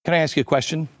 Can I ask you a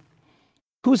question?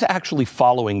 Who's actually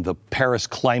following the Paris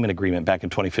Climate Agreement back in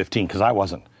 2015? Because I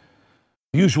wasn't.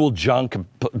 Usual junk,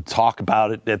 talk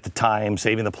about it at the time,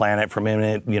 saving the planet from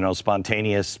imminent,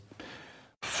 spontaneous,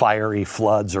 fiery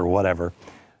floods or whatever.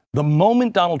 The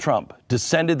moment Donald Trump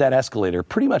descended that escalator,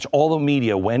 pretty much all the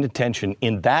media went attention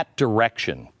in that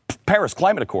direction. Paris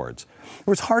Climate Accords.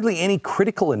 There was hardly any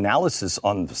critical analysis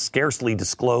on the scarcely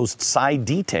disclosed side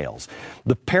details.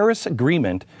 The Paris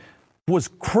Agreement was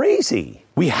crazy.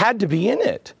 We had to be in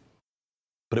it.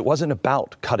 But it wasn't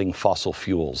about cutting fossil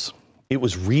fuels. It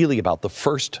was really about the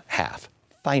first half,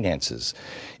 finances.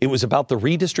 It was about the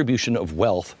redistribution of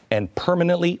wealth and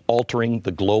permanently altering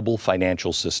the global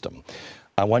financial system.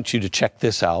 I want you to check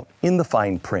this out in the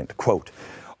fine print. Quote,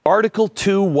 Article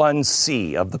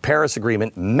 2.1c of the Paris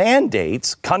Agreement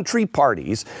mandates country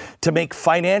parties to make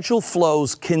financial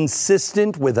flows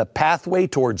consistent with a pathway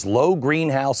towards low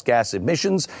greenhouse gas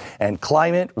emissions and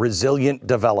climate resilient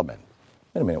development.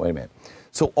 Wait a minute.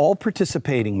 So all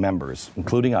participating members,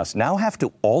 including us, now have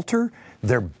to alter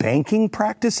their banking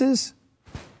practices?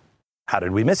 How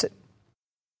did we miss it?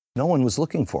 No one was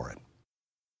looking for it.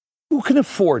 Who can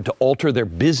afford to alter their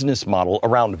business model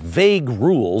around vague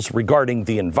rules regarding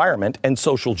the environment and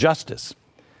social justice?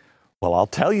 Well, I'll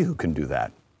tell you who can do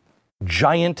that.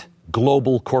 Giant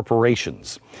global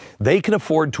corporations. They can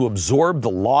afford to absorb the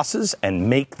losses and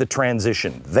make the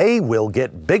transition. They will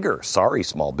get bigger. Sorry,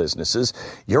 small businesses,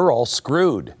 you're all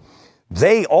screwed.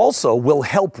 They also will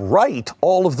help write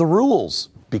all of the rules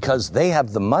because they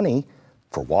have the money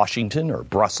for Washington or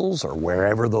Brussels or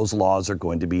wherever those laws are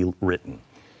going to be written.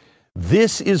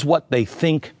 This is what they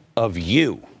think of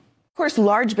you. Of course,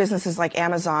 large businesses like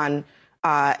Amazon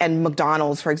and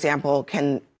McDonald's, for example,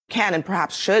 can and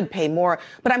perhaps should pay more.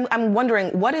 But I'm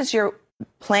wondering, what is your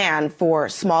plan for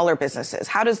smaller businesses?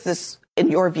 How does this,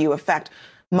 in your view, affect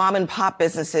mom and pop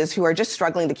businesses who are just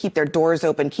struggling to keep their doors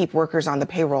open, keep workers on the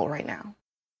payroll right now?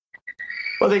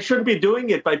 Well, they shouldn't be doing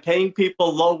it by paying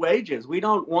people low wages. We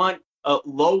don't want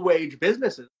low-wage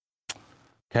businesses.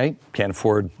 Okay, you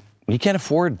can't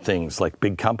afford things like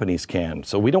big companies can,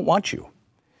 so we don't want you.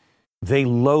 They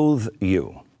loathe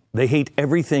you. They hate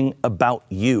everything about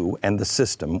you and the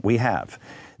system we have.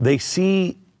 They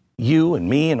see you and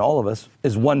me and all of us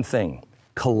as one thing,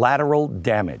 collateral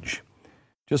damage.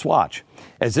 Just watch.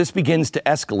 As this begins to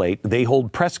escalate, they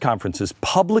hold press conferences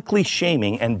publicly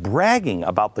shaming and bragging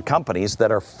about the companies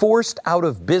that are forced out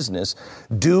of business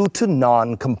due to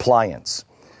non-compliance.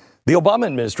 The Obama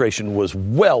administration was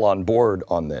well on board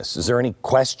on this. Is there any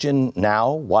question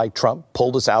now why Trump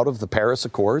pulled us out of the Paris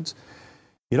Accords?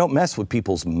 You don't mess with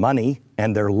people's money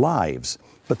and their lives.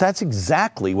 But that's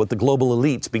exactly what the global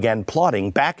elites began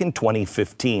plotting back in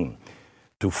 2015,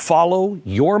 to follow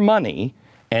your money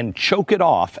and choke it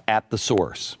off at the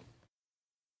source.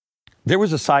 There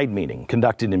was a side meeting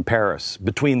conducted in Paris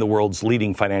between the world's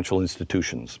leading financial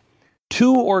institutions.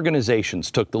 Two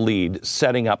organizations took the lead,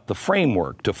 setting up the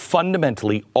framework to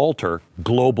fundamentally alter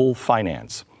global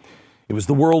finance. It was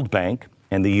the World Bank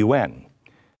and the UN.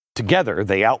 Together,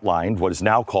 they outlined what is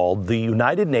now called the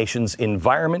United Nations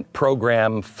Environment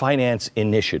Program Finance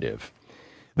Initiative.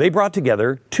 They brought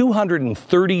together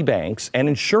 230 banks and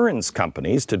insurance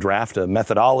companies to draft a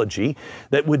methodology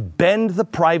that would bend the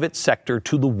private sector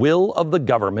to the will of the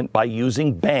government by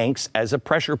using banks as a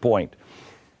pressure point.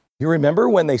 You remember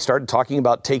when they started talking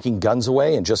about taking guns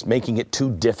away and just making it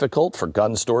too difficult for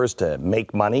gun stores to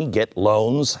make money, get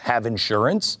loans, have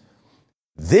insurance?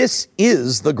 This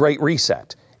is the Great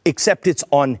Reset, except it's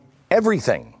on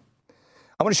everything.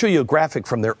 I want to show you a graphic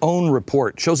from their own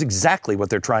report. It shows exactly what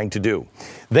they're trying to do.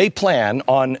 They plan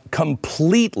on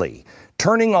completely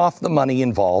turning off the money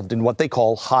involved in what they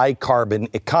call high carbon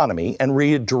economy and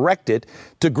redirect it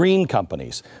to green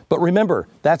companies. But remember,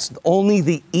 that's only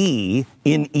the E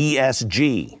in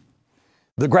ESG.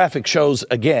 The graphic shows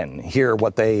again here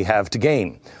what they have to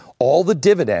gain. All the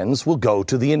dividends will go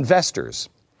to the investors.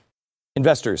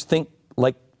 Investors, think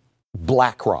like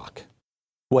BlackRock,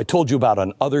 who I told you about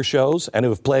on other shows and who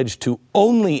have pledged to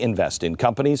only invest in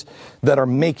companies that are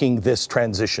making this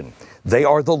transition. They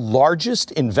are the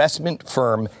largest investment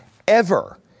firm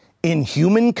ever in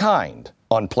humankind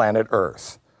on planet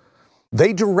Earth.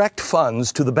 They direct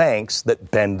funds to the banks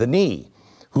that bend the knee,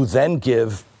 who then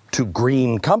give to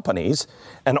green companies,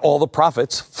 and all the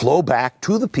profits flow back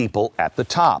to the people at the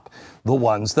top, the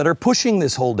ones that are pushing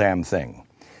this whole damn thing.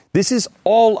 This is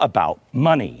all about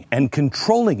money and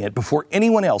controlling it before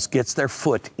anyone else gets their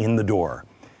foot in the door.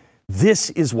 This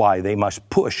is why they must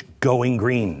push going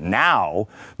green now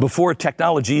before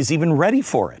technology is even ready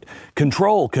for it.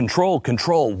 Control, control,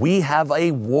 control. We have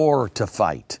a war to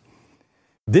fight.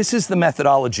 This is the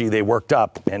methodology they worked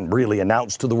up and really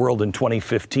announced to the world in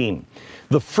 2015.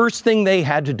 The first thing they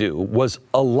had to do was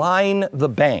align the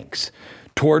banks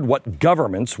toward what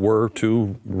governments were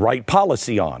to write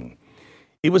policy on.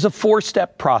 It was a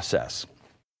 4-step process.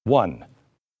 1,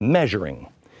 measuring.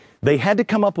 They had to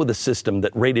come up with a system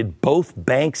that rated both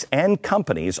banks and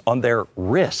companies on their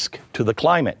risk to the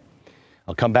climate.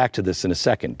 I'll come back to this in a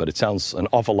second, but it sounds an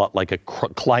awful lot like a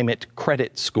climate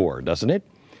credit score, doesn't it?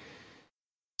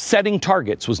 Setting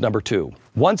targets was number 2.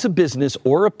 Once a business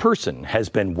or a person has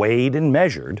been weighed and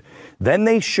measured, then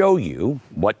they show you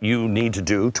what you need to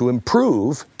do to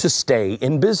improve to stay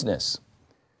in business.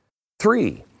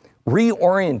 3,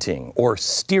 reorienting or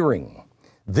steering.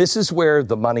 This is where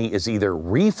the money is either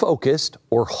refocused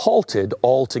or halted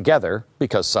altogether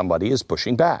because somebody is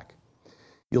pushing back.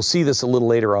 You'll see this a little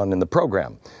later on in the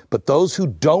program. But those who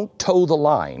don't toe the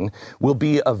line will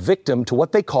be a victim to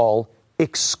what they call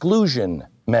exclusion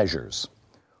measures.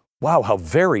 Wow, how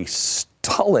very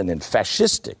Stalin and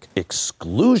fascistic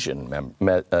exclusion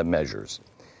measures.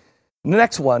 The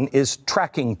next one is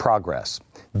tracking progress.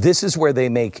 This is where they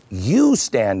make you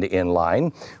stand in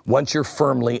line once you're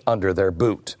firmly under their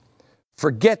boot.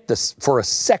 Forget this for a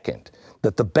second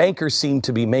that the bankers seem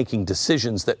to be making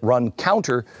decisions that run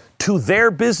counter to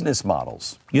their business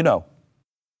models. You know,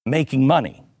 making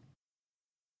money.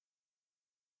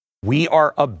 We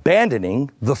are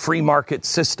abandoning the free market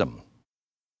system.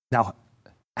 Now,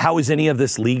 how is any of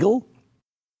this legal?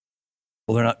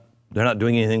 Well, they're not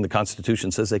doing anything the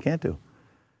Constitution says they can't do.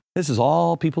 This is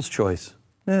all people's choice.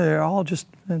 They're all just,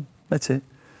 that's it.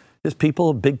 Just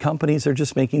people, big companies are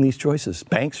just making these choices.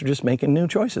 Banks are just making new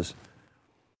choices.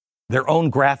 Their own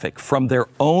graphic from their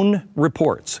own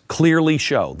reports clearly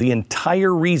show the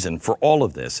entire reason for all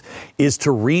of this is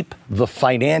to reap the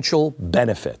financial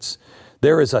benefits.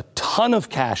 There is a ton of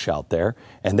cash out there,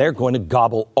 and they're going to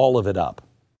gobble all of it up.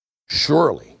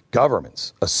 Surely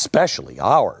governments, especially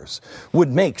ours, would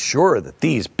make sure that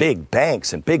these big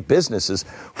banks and big businesses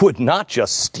would not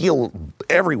just steal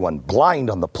everyone blind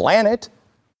on the planet.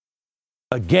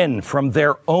 Again, from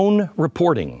their own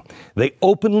reporting, they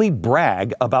openly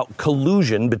brag about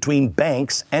collusion between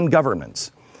banks and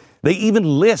governments. They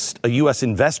even list a U.S.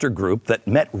 investor group that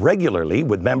met regularly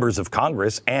with members of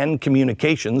Congress and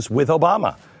communications with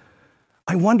Obama.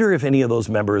 I wonder if any of those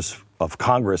members of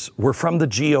Congress were from the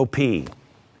GOP.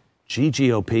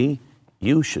 GOP,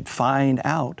 you should find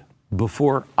out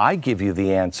before I give you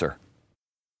the answer.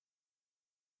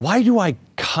 Why do I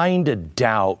kind of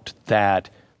doubt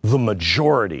that the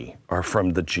majority are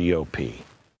from the GOP?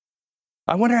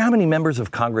 I wonder how many members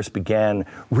of Congress began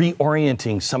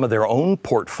reorienting some of their own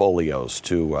portfolios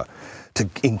to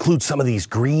include some of these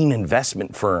green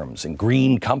investment firms and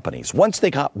green companies once they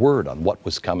got word on what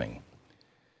was coming.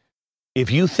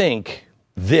 If you think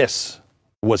this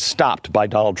was stopped by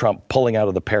Donald Trump pulling out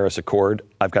of the Paris Accord,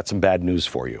 I've got some bad news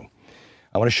for you.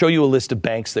 I want to show you a list of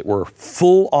banks that were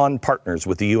full-on partners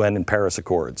with the UN and Paris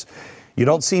Accords. You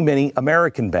don't see many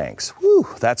American banks. Whew,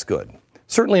 that's good.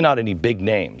 Certainly not any big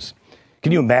names.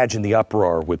 Can you imagine the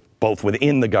uproar with both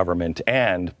within the government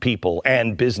and people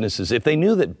and businesses if they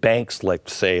knew that banks like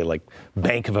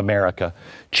Bank of America,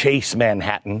 Chase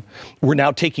Manhattan, were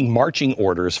now taking marching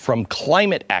orders from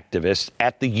climate activists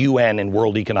at the UN and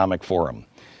World Economic Forum?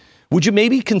 Would you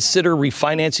maybe consider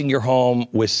refinancing your home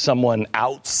with someone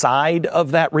outside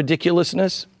of that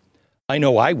ridiculousness? I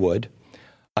know I would.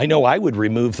 I know I would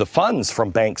remove the funds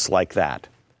from banks like that.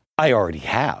 I already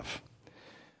have.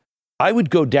 I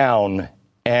would go down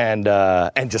and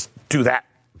just do that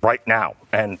right now.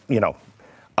 And,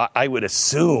 I would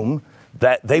assume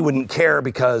that they wouldn't care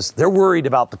because they're worried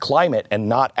about the climate and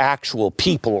not actual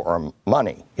people or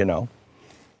money,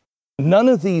 None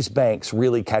of these banks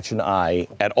really catch an eye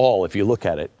at all if you look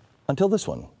at it until this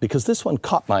one, because this one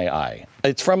caught my eye.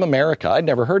 It's from America. I'd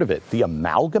never heard of it. The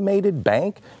Amalgamated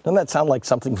Bank? Doesn't that sound like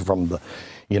something from the,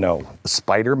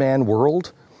 Spider-Man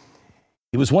world?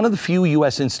 It was one of the few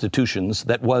U.S. institutions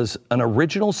that was an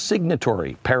original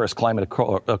signatory, Paris Climate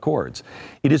Accords.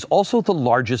 It is also the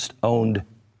largest owned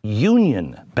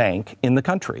union bank in the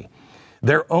country.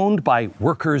 They're owned by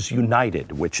Workers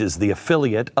United, which is the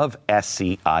affiliate of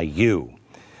SEIU.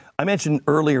 I mentioned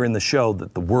earlier in the show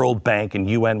that the World Bank and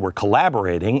UN were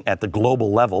collaborating at the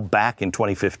global level back in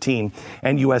 2015,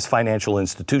 and U.S. financial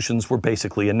institutions were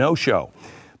basically a no-show.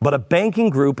 But a banking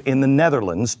group in the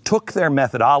Netherlands took their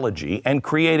methodology and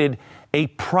created a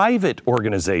private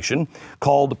organization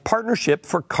called Partnership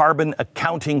for Carbon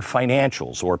Accounting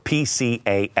Financials, or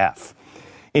PCAF.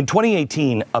 In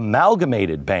 2018,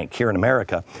 Amalgamated Bank here in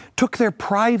America took their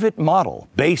private model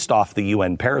based off the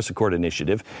UN Paris Accord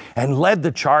initiative and led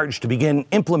the charge to begin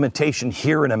implementation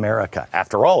here in America.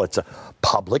 After all, it's a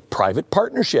public-private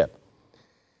partnership.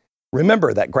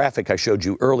 Remember that graphic I showed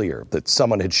you earlier that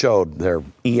someone had showed their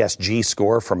ESG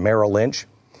score from Merrill Lynch?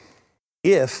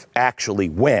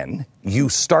 When you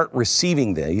start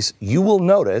receiving these, you will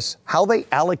notice how they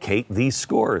allocate these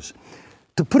scores.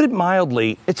 To put it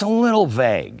mildly, it's a little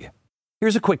vague.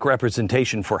 Here's a quick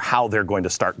representation for how they're going to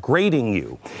start grading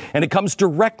you. And it comes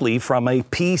directly from a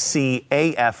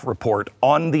PCAF report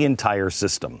on the entire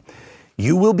system.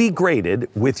 You will be graded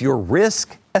with your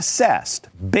risk assessed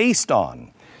based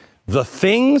on the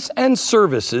things and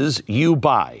services you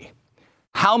buy,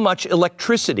 how much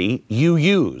electricity you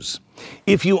use.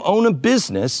 If you own a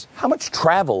business, how much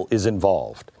travel is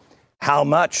involved? How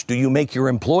much do you make your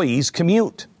employees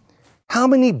commute? How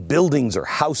many buildings or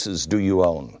houses do you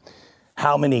own?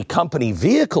 How many company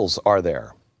vehicles are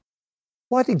there?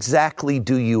 What exactly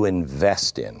do you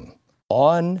invest in?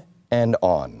 On and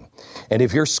on. And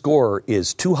if your score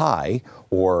is too high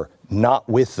or not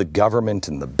with the government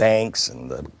and the banks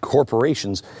and the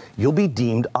corporations, you'll be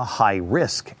deemed a high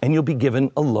risk and you'll be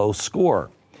given a low score.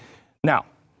 Now,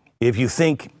 if you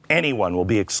think anyone will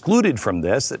be excluded from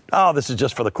this, that, this is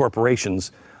just for the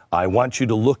corporations, I want you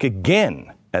to look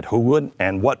again at who would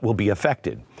and what will be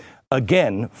affected.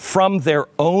 Again, from their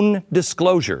own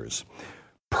disclosures,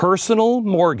 personal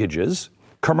mortgages,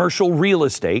 commercial real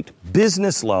estate,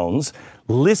 business loans,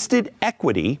 listed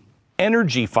equity,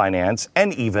 energy finance,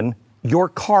 and even your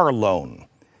car loan.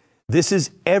 This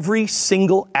is every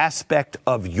single aspect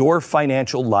of your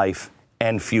financial life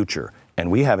and future. And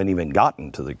we haven't even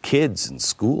gotten to the kids in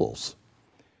schools.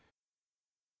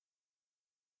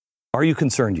 Are you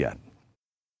concerned yet?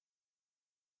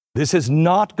 This has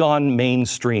not gone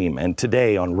mainstream, and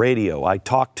today on radio, I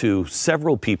talked to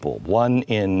several people, one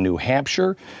in New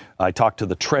Hampshire, I talked to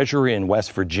the treasurer in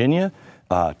West Virginia,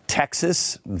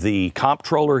 Texas, the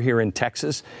comptroller here in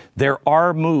Texas. There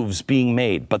are moves being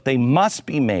made, but they must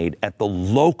be made at the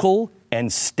local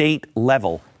and state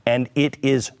level, and it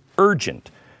is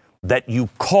urgent that you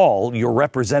call your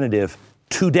representative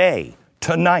today,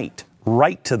 tonight,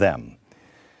 write to them.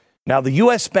 Now, the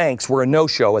U.S. banks were a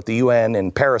no-show at the UN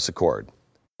and Paris Accord.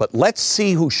 But let's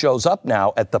see who shows up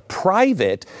now at the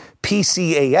private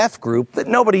PCAF group that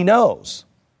nobody knows.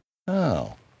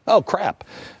 Oh, crap.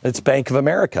 It's Bank of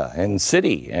America and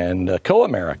Citi and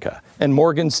Co-America and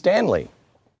Morgan Stanley.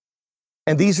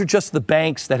 And these are just the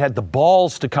banks that had the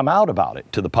balls to come out about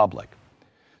it to the public.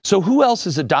 So who else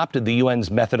has adopted the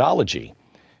UN's methodology?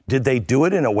 Did they do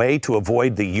it in a way to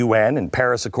avoid the UN and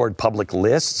Paris Accord public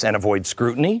lists and avoid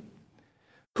scrutiny?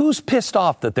 Who's pissed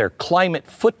off that their climate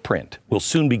footprint will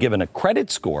soon be given a credit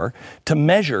score to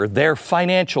measure their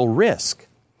financial risk?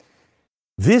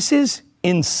 This is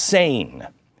insane.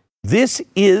 This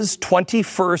is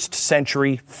 21st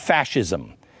century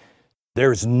fascism.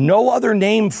 There's no other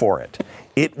name for it.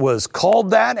 It was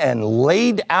called that and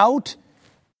laid out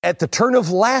at the turn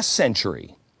of last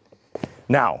century.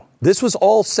 Now, This was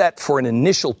all set for an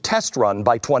initial test run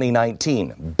by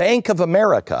 2019. Bank of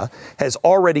America has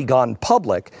already gone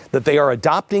public that they are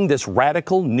adopting this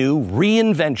radical new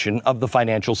reinvention of the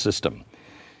financial system.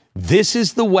 This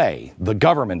is the way the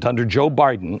government under Joe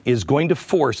Biden is going to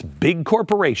force big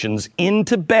corporations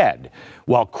into bed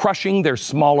while crushing their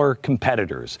smaller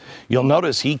competitors. You'll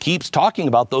notice he keeps talking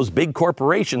about those big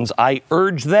corporations. I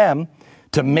urge them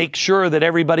to make sure that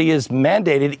everybody is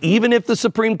mandated, even if the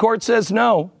Supreme Court says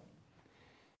no.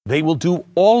 They will do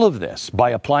all of this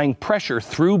by applying pressure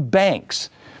through banks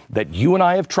that you and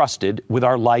I have trusted with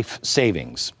our life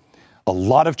savings. A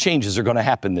lot of changes are going to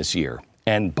happen this year,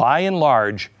 and by and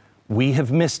large, we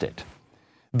have missed it.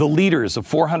 The leaders of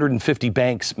 450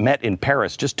 banks met in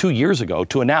Paris just 2 years ago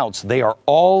to announce they are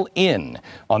all in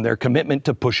on their commitment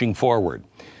to pushing forward.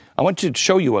 I want to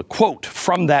show you a quote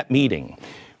from that meeting.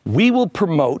 We will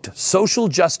promote social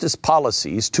justice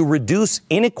policies to reduce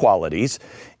inequalities,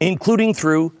 including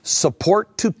through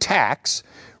support to tax,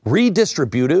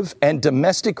 redistributive and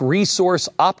domestic resource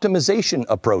optimization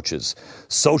approaches,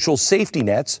 social safety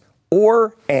nets,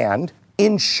 and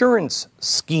insurance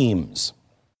schemes.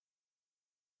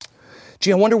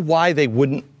 Gee, I wonder why they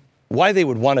would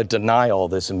want to deny all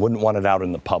this and wouldn't want it out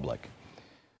in the public.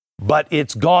 But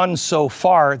it's gone so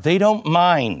far, they don't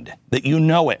mind that you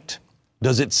know it.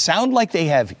 Does it sound like they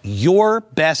have your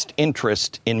best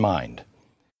interest in mind?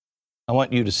 I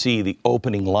want you to see the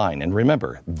opening line. And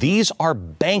remember, these are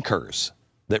bankers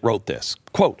that wrote this.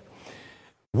 Quote,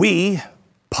 "We,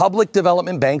 public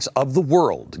development banks of the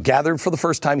world, gathered for the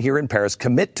first time here in Paris,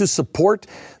 commit to support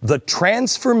the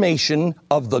transformation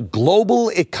of the global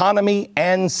economy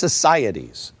and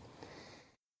societies."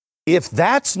 If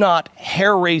that's not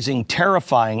hair-raising,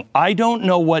 terrifying, I don't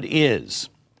know what is.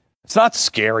 It's not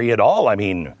scary at all. I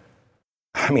mean,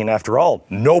 after all,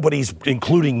 nobody's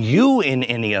including you in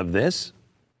any of this.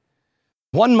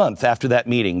 1 month after that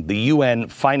meeting, the UN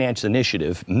Finance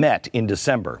Initiative met in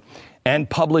December and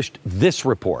published this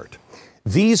report.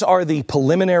 These are the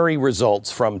preliminary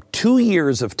results from 2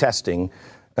 years of testing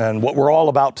and what we're all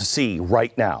about to see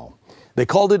right now. They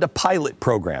called it a pilot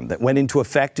program that went into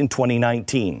effect in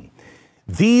 2019.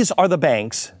 These are the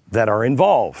banks that are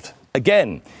involved.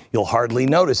 Again, you'll hardly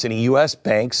notice any U.S.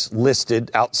 banks listed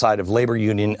outside of Labor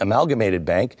Union Amalgamated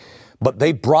Bank, but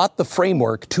they brought the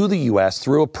framework to the U.S.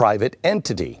 through a private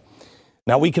entity.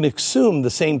 Now, we can assume the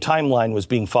same timeline was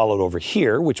being followed over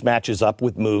here, which matches up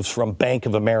with moves from Bank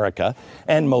of America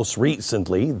and most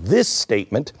recently, this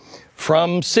statement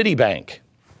from Citibank.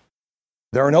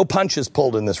 There are no punches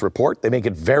pulled in this report. They make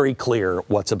it very clear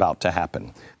what's about to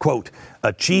happen. Quote,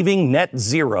 "Achieving net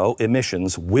zero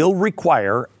emissions will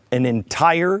require an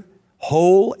entire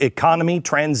whole economy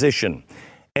transition.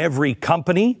 Every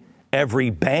company, every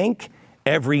bank,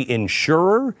 every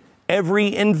insurer,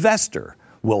 every investor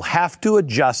will have to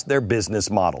adjust their business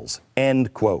models."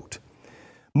 End quote.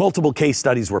 Multiple case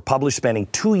studies were published spanning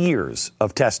 2 years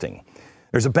of testing.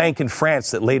 There's a bank in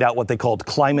France that laid out what they called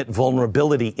Climate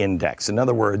Vulnerability Index. In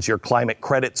other words, your climate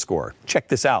credit score. Check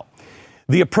this out.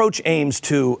 The approach aims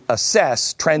to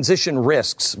assess transition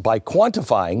risks by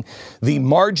quantifying the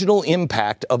marginal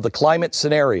impact of the climate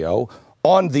scenario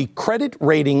on the credit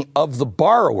rating of the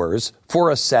borrowers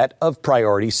for a set of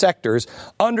priority sectors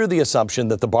under the assumption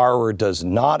that the borrower does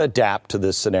not adapt to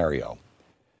this scenario.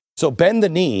 So bend the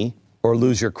knee or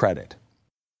lose your credit.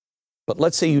 But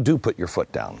let's say you do put your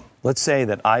foot down. Let's say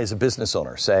that I, as a business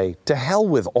owner, say, to hell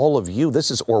with all of you,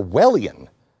 this is Orwellian.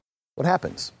 What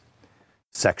happens?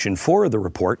 Section 4 of the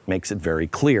report makes it very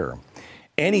clear.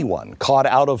 Anyone caught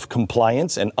out of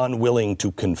compliance and unwilling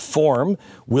to conform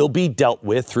will be dealt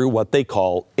with through what they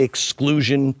call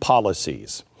exclusion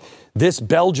policies. This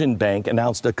Belgian bank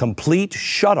announced a complete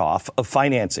shutoff of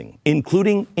financing,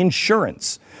 including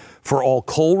insurance, for all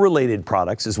coal-related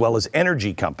products as well as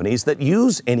energy companies that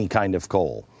use any kind of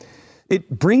coal.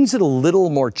 It brings it a little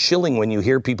more chilling when you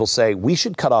hear people say we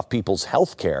should cut off people's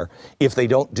health care if they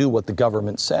don't do what the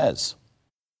government says.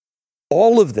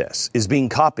 All of this is being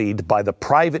copied by the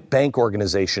private bank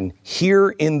organization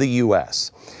here in the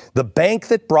U.S. The bank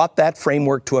that brought that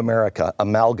framework to America,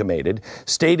 Amalgamated,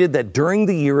 stated that during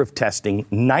the year of testing,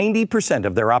 90%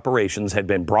 of their operations had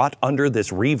been brought under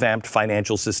this revamped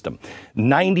financial system.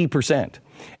 90%.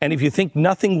 And if you think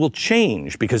nothing will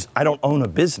change because I don't own a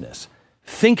business,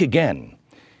 think again.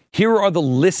 Here are the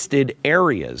listed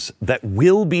areas that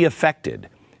will be affected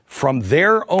from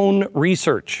their own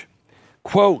research.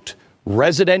 Quote,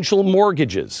 residential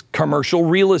mortgages, commercial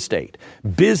real estate,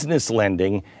 business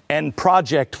lending, and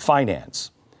project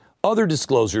finance. Other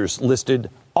disclosures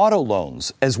listed auto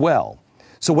loans as well.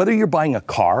 So whether you're buying a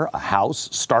car, a house,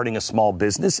 starting a small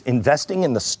business, investing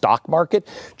in the stock market,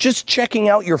 just checking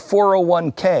out your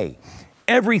 401k,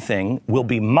 everything will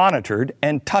be monitored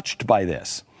and touched by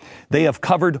this. They have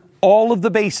covered all of the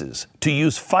bases to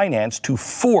use finance to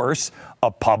force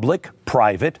a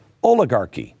public-private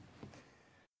oligarchy.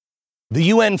 The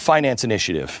UN Finance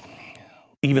Initiative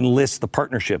even lists the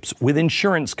partnerships with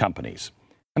insurance companies.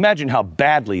 Imagine how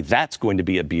badly that's going to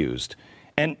be abused.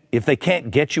 And if they can't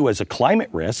get you as a climate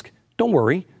risk, don't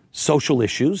worry. Social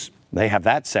issues, they have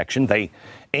that section. They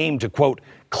aim to, quote,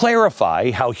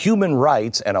 clarify how human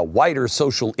rights and a wider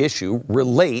social issue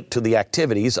relate to the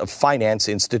activities of finance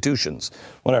institutions.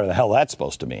 Whatever the hell that's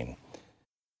supposed to mean.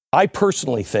 I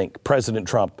personally think President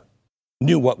Trump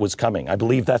knew what was coming. I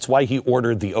believe that's why he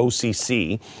ordered the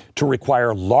OCC to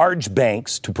require large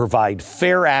banks to provide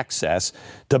fair access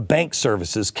to bank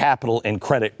services, capital, and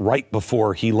credit right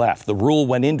before he left. The rule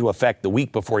went into effect the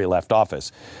week before he left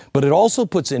office. But it also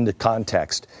puts into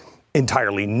context,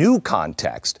 entirely new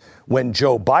context, when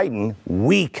Joe Biden,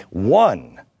 week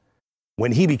one,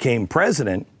 when he became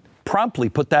president, promptly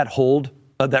put that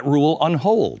rule on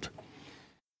hold.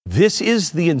 This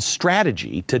is the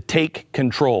strategy to take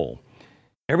control.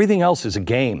 Everything else is a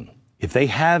game. If they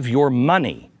have your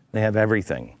money, they have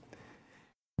everything.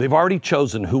 They've already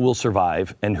chosen who will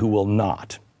survive and who will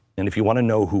not. And if you want to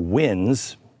know who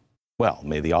wins, well,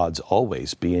 may the odds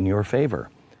always be in your favor.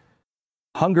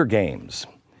 Hunger Games.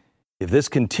 If this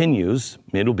continues,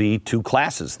 it'll be two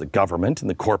classes, the government and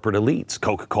the corporate elites,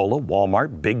 Coca-Cola,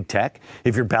 Walmart, big tech.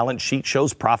 If your balance sheet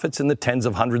shows profits in the tens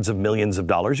of hundreds of millions of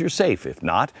dollars, you're safe. If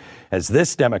not, as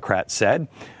this Democrat said,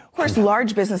 of course,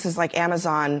 large businesses like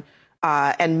Amazon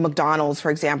and McDonald's,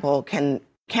 for example, can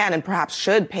and perhaps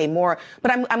should pay more.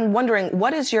 But I'm wondering,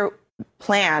 what is your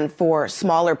plan for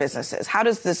smaller businesses? How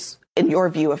does this, in your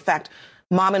view, affect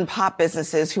mom and pop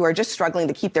businesses who are just struggling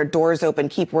to keep their doors open,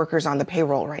 keep workers on the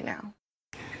payroll right now?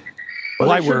 Well,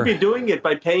 they shouldn't be doing it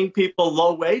by paying people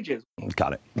low wages.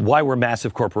 Got it. Why were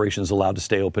massive corporations allowed to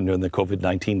stay open during the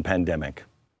COVID-19 pandemic?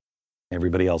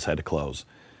 Everybody else had to close.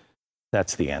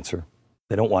 That's the answer.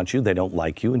 They don't want you, they don't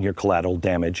like you, and you're collateral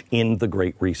damage in the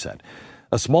Great Reset.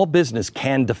 A small business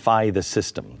can defy the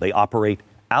system. They operate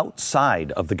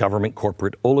outside of the government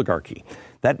corporate oligarchy.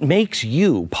 That makes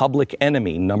you public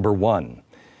enemy number one.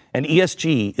 And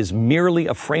ESG is merely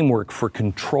a framework for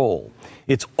control.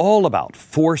 It's all about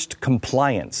forced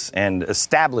compliance and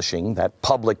establishing that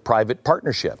public-private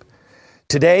partnership.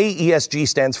 Today, ESG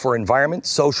stands for environment,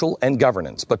 social, and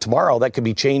governance. But tomorrow, that could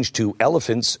be changed to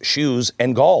elephants, shoes,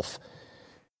 and golf.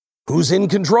 Who's in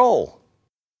control?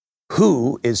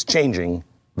 Who is changing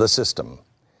the system?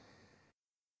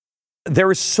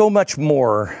 There is so much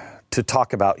more to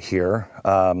talk about here.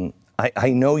 I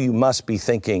know you must be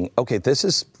thinking, okay, this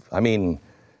is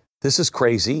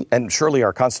crazy. And surely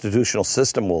our constitutional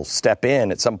system will step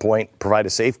in at some point, provide a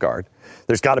safeguard.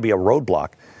 There's got to be a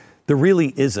roadblock. There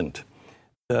really isn't.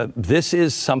 This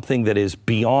is something that is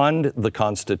beyond the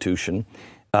Constitution.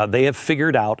 They have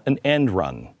figured out an end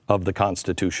run of the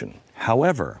Constitution.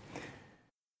 However,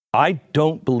 I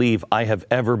don't believe I have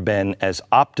ever been as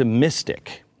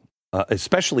optimistic,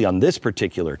 especially on this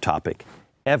particular topic,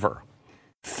 ever.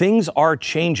 Things are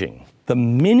changing. The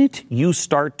minute you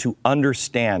start to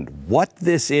understand what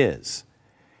this is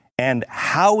and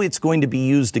how it's going to be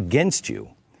used against you,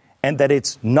 and that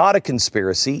it's not a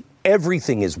conspiracy,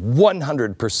 everything is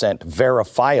 100%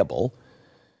 verifiable,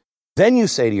 then you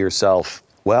say to yourself,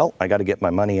 well, I got to get my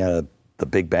money out of the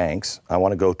big banks. I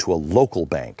want to go to a local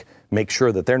bank, make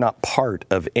sure that they're not part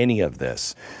of any of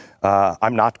this.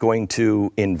 I'm not going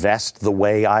to invest the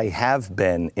way I have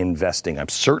been investing. I'm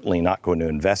certainly not going to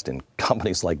invest in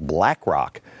companies like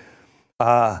BlackRock.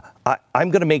 I'm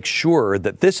going to make sure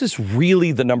that this is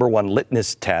really the number one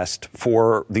litmus test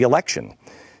for the election,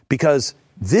 because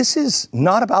this is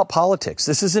not about politics.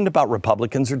 This isn't about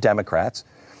Republicans or Democrats.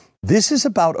 This is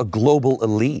about a global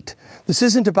elite. This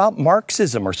isn't about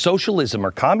Marxism or socialism or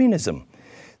communism.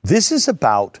 This is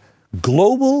about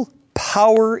global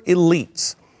power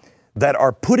elites that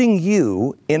are putting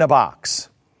you in a box.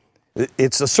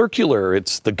 It's a circular.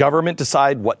 It's the government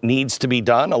decide what needs to be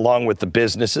done along with the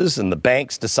businesses, and the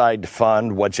banks decide to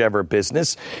fund whichever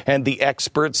business, and the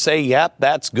experts say, yep,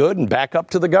 that's good, and back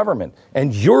up to the government.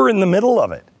 And you're in the middle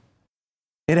of it.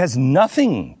 It has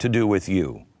nothing to do with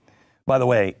you. By the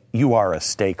way, you are a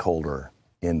stakeholder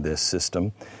in this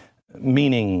system,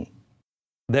 meaning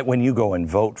that when you go and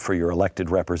vote for your elected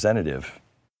representative,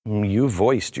 you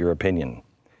voiced your opinion.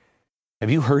 Have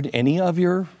you heard any of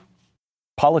your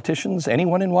politicians,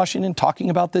 anyone in Washington, talking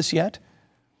about this yet?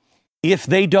 If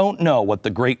they don't know what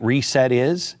the Great Reset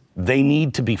is, they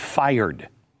need to be fired.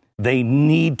 They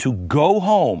need to go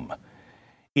home.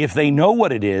 If they know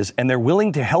what it is and they're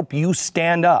willing to help you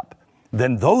stand up,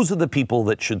 then those are the people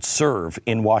that should serve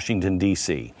in Washington,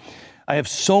 D.C. I have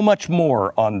so much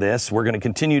more on this. We're going to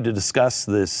continue to discuss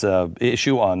this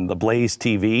issue on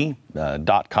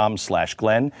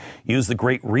theblazetv.com/Glenn. Use the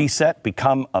Great Reset,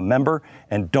 become a member,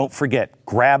 and don't forget,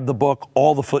 grab the book.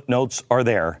 All the footnotes are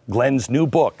there.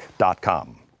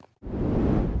 Glenn'sNewBook.com.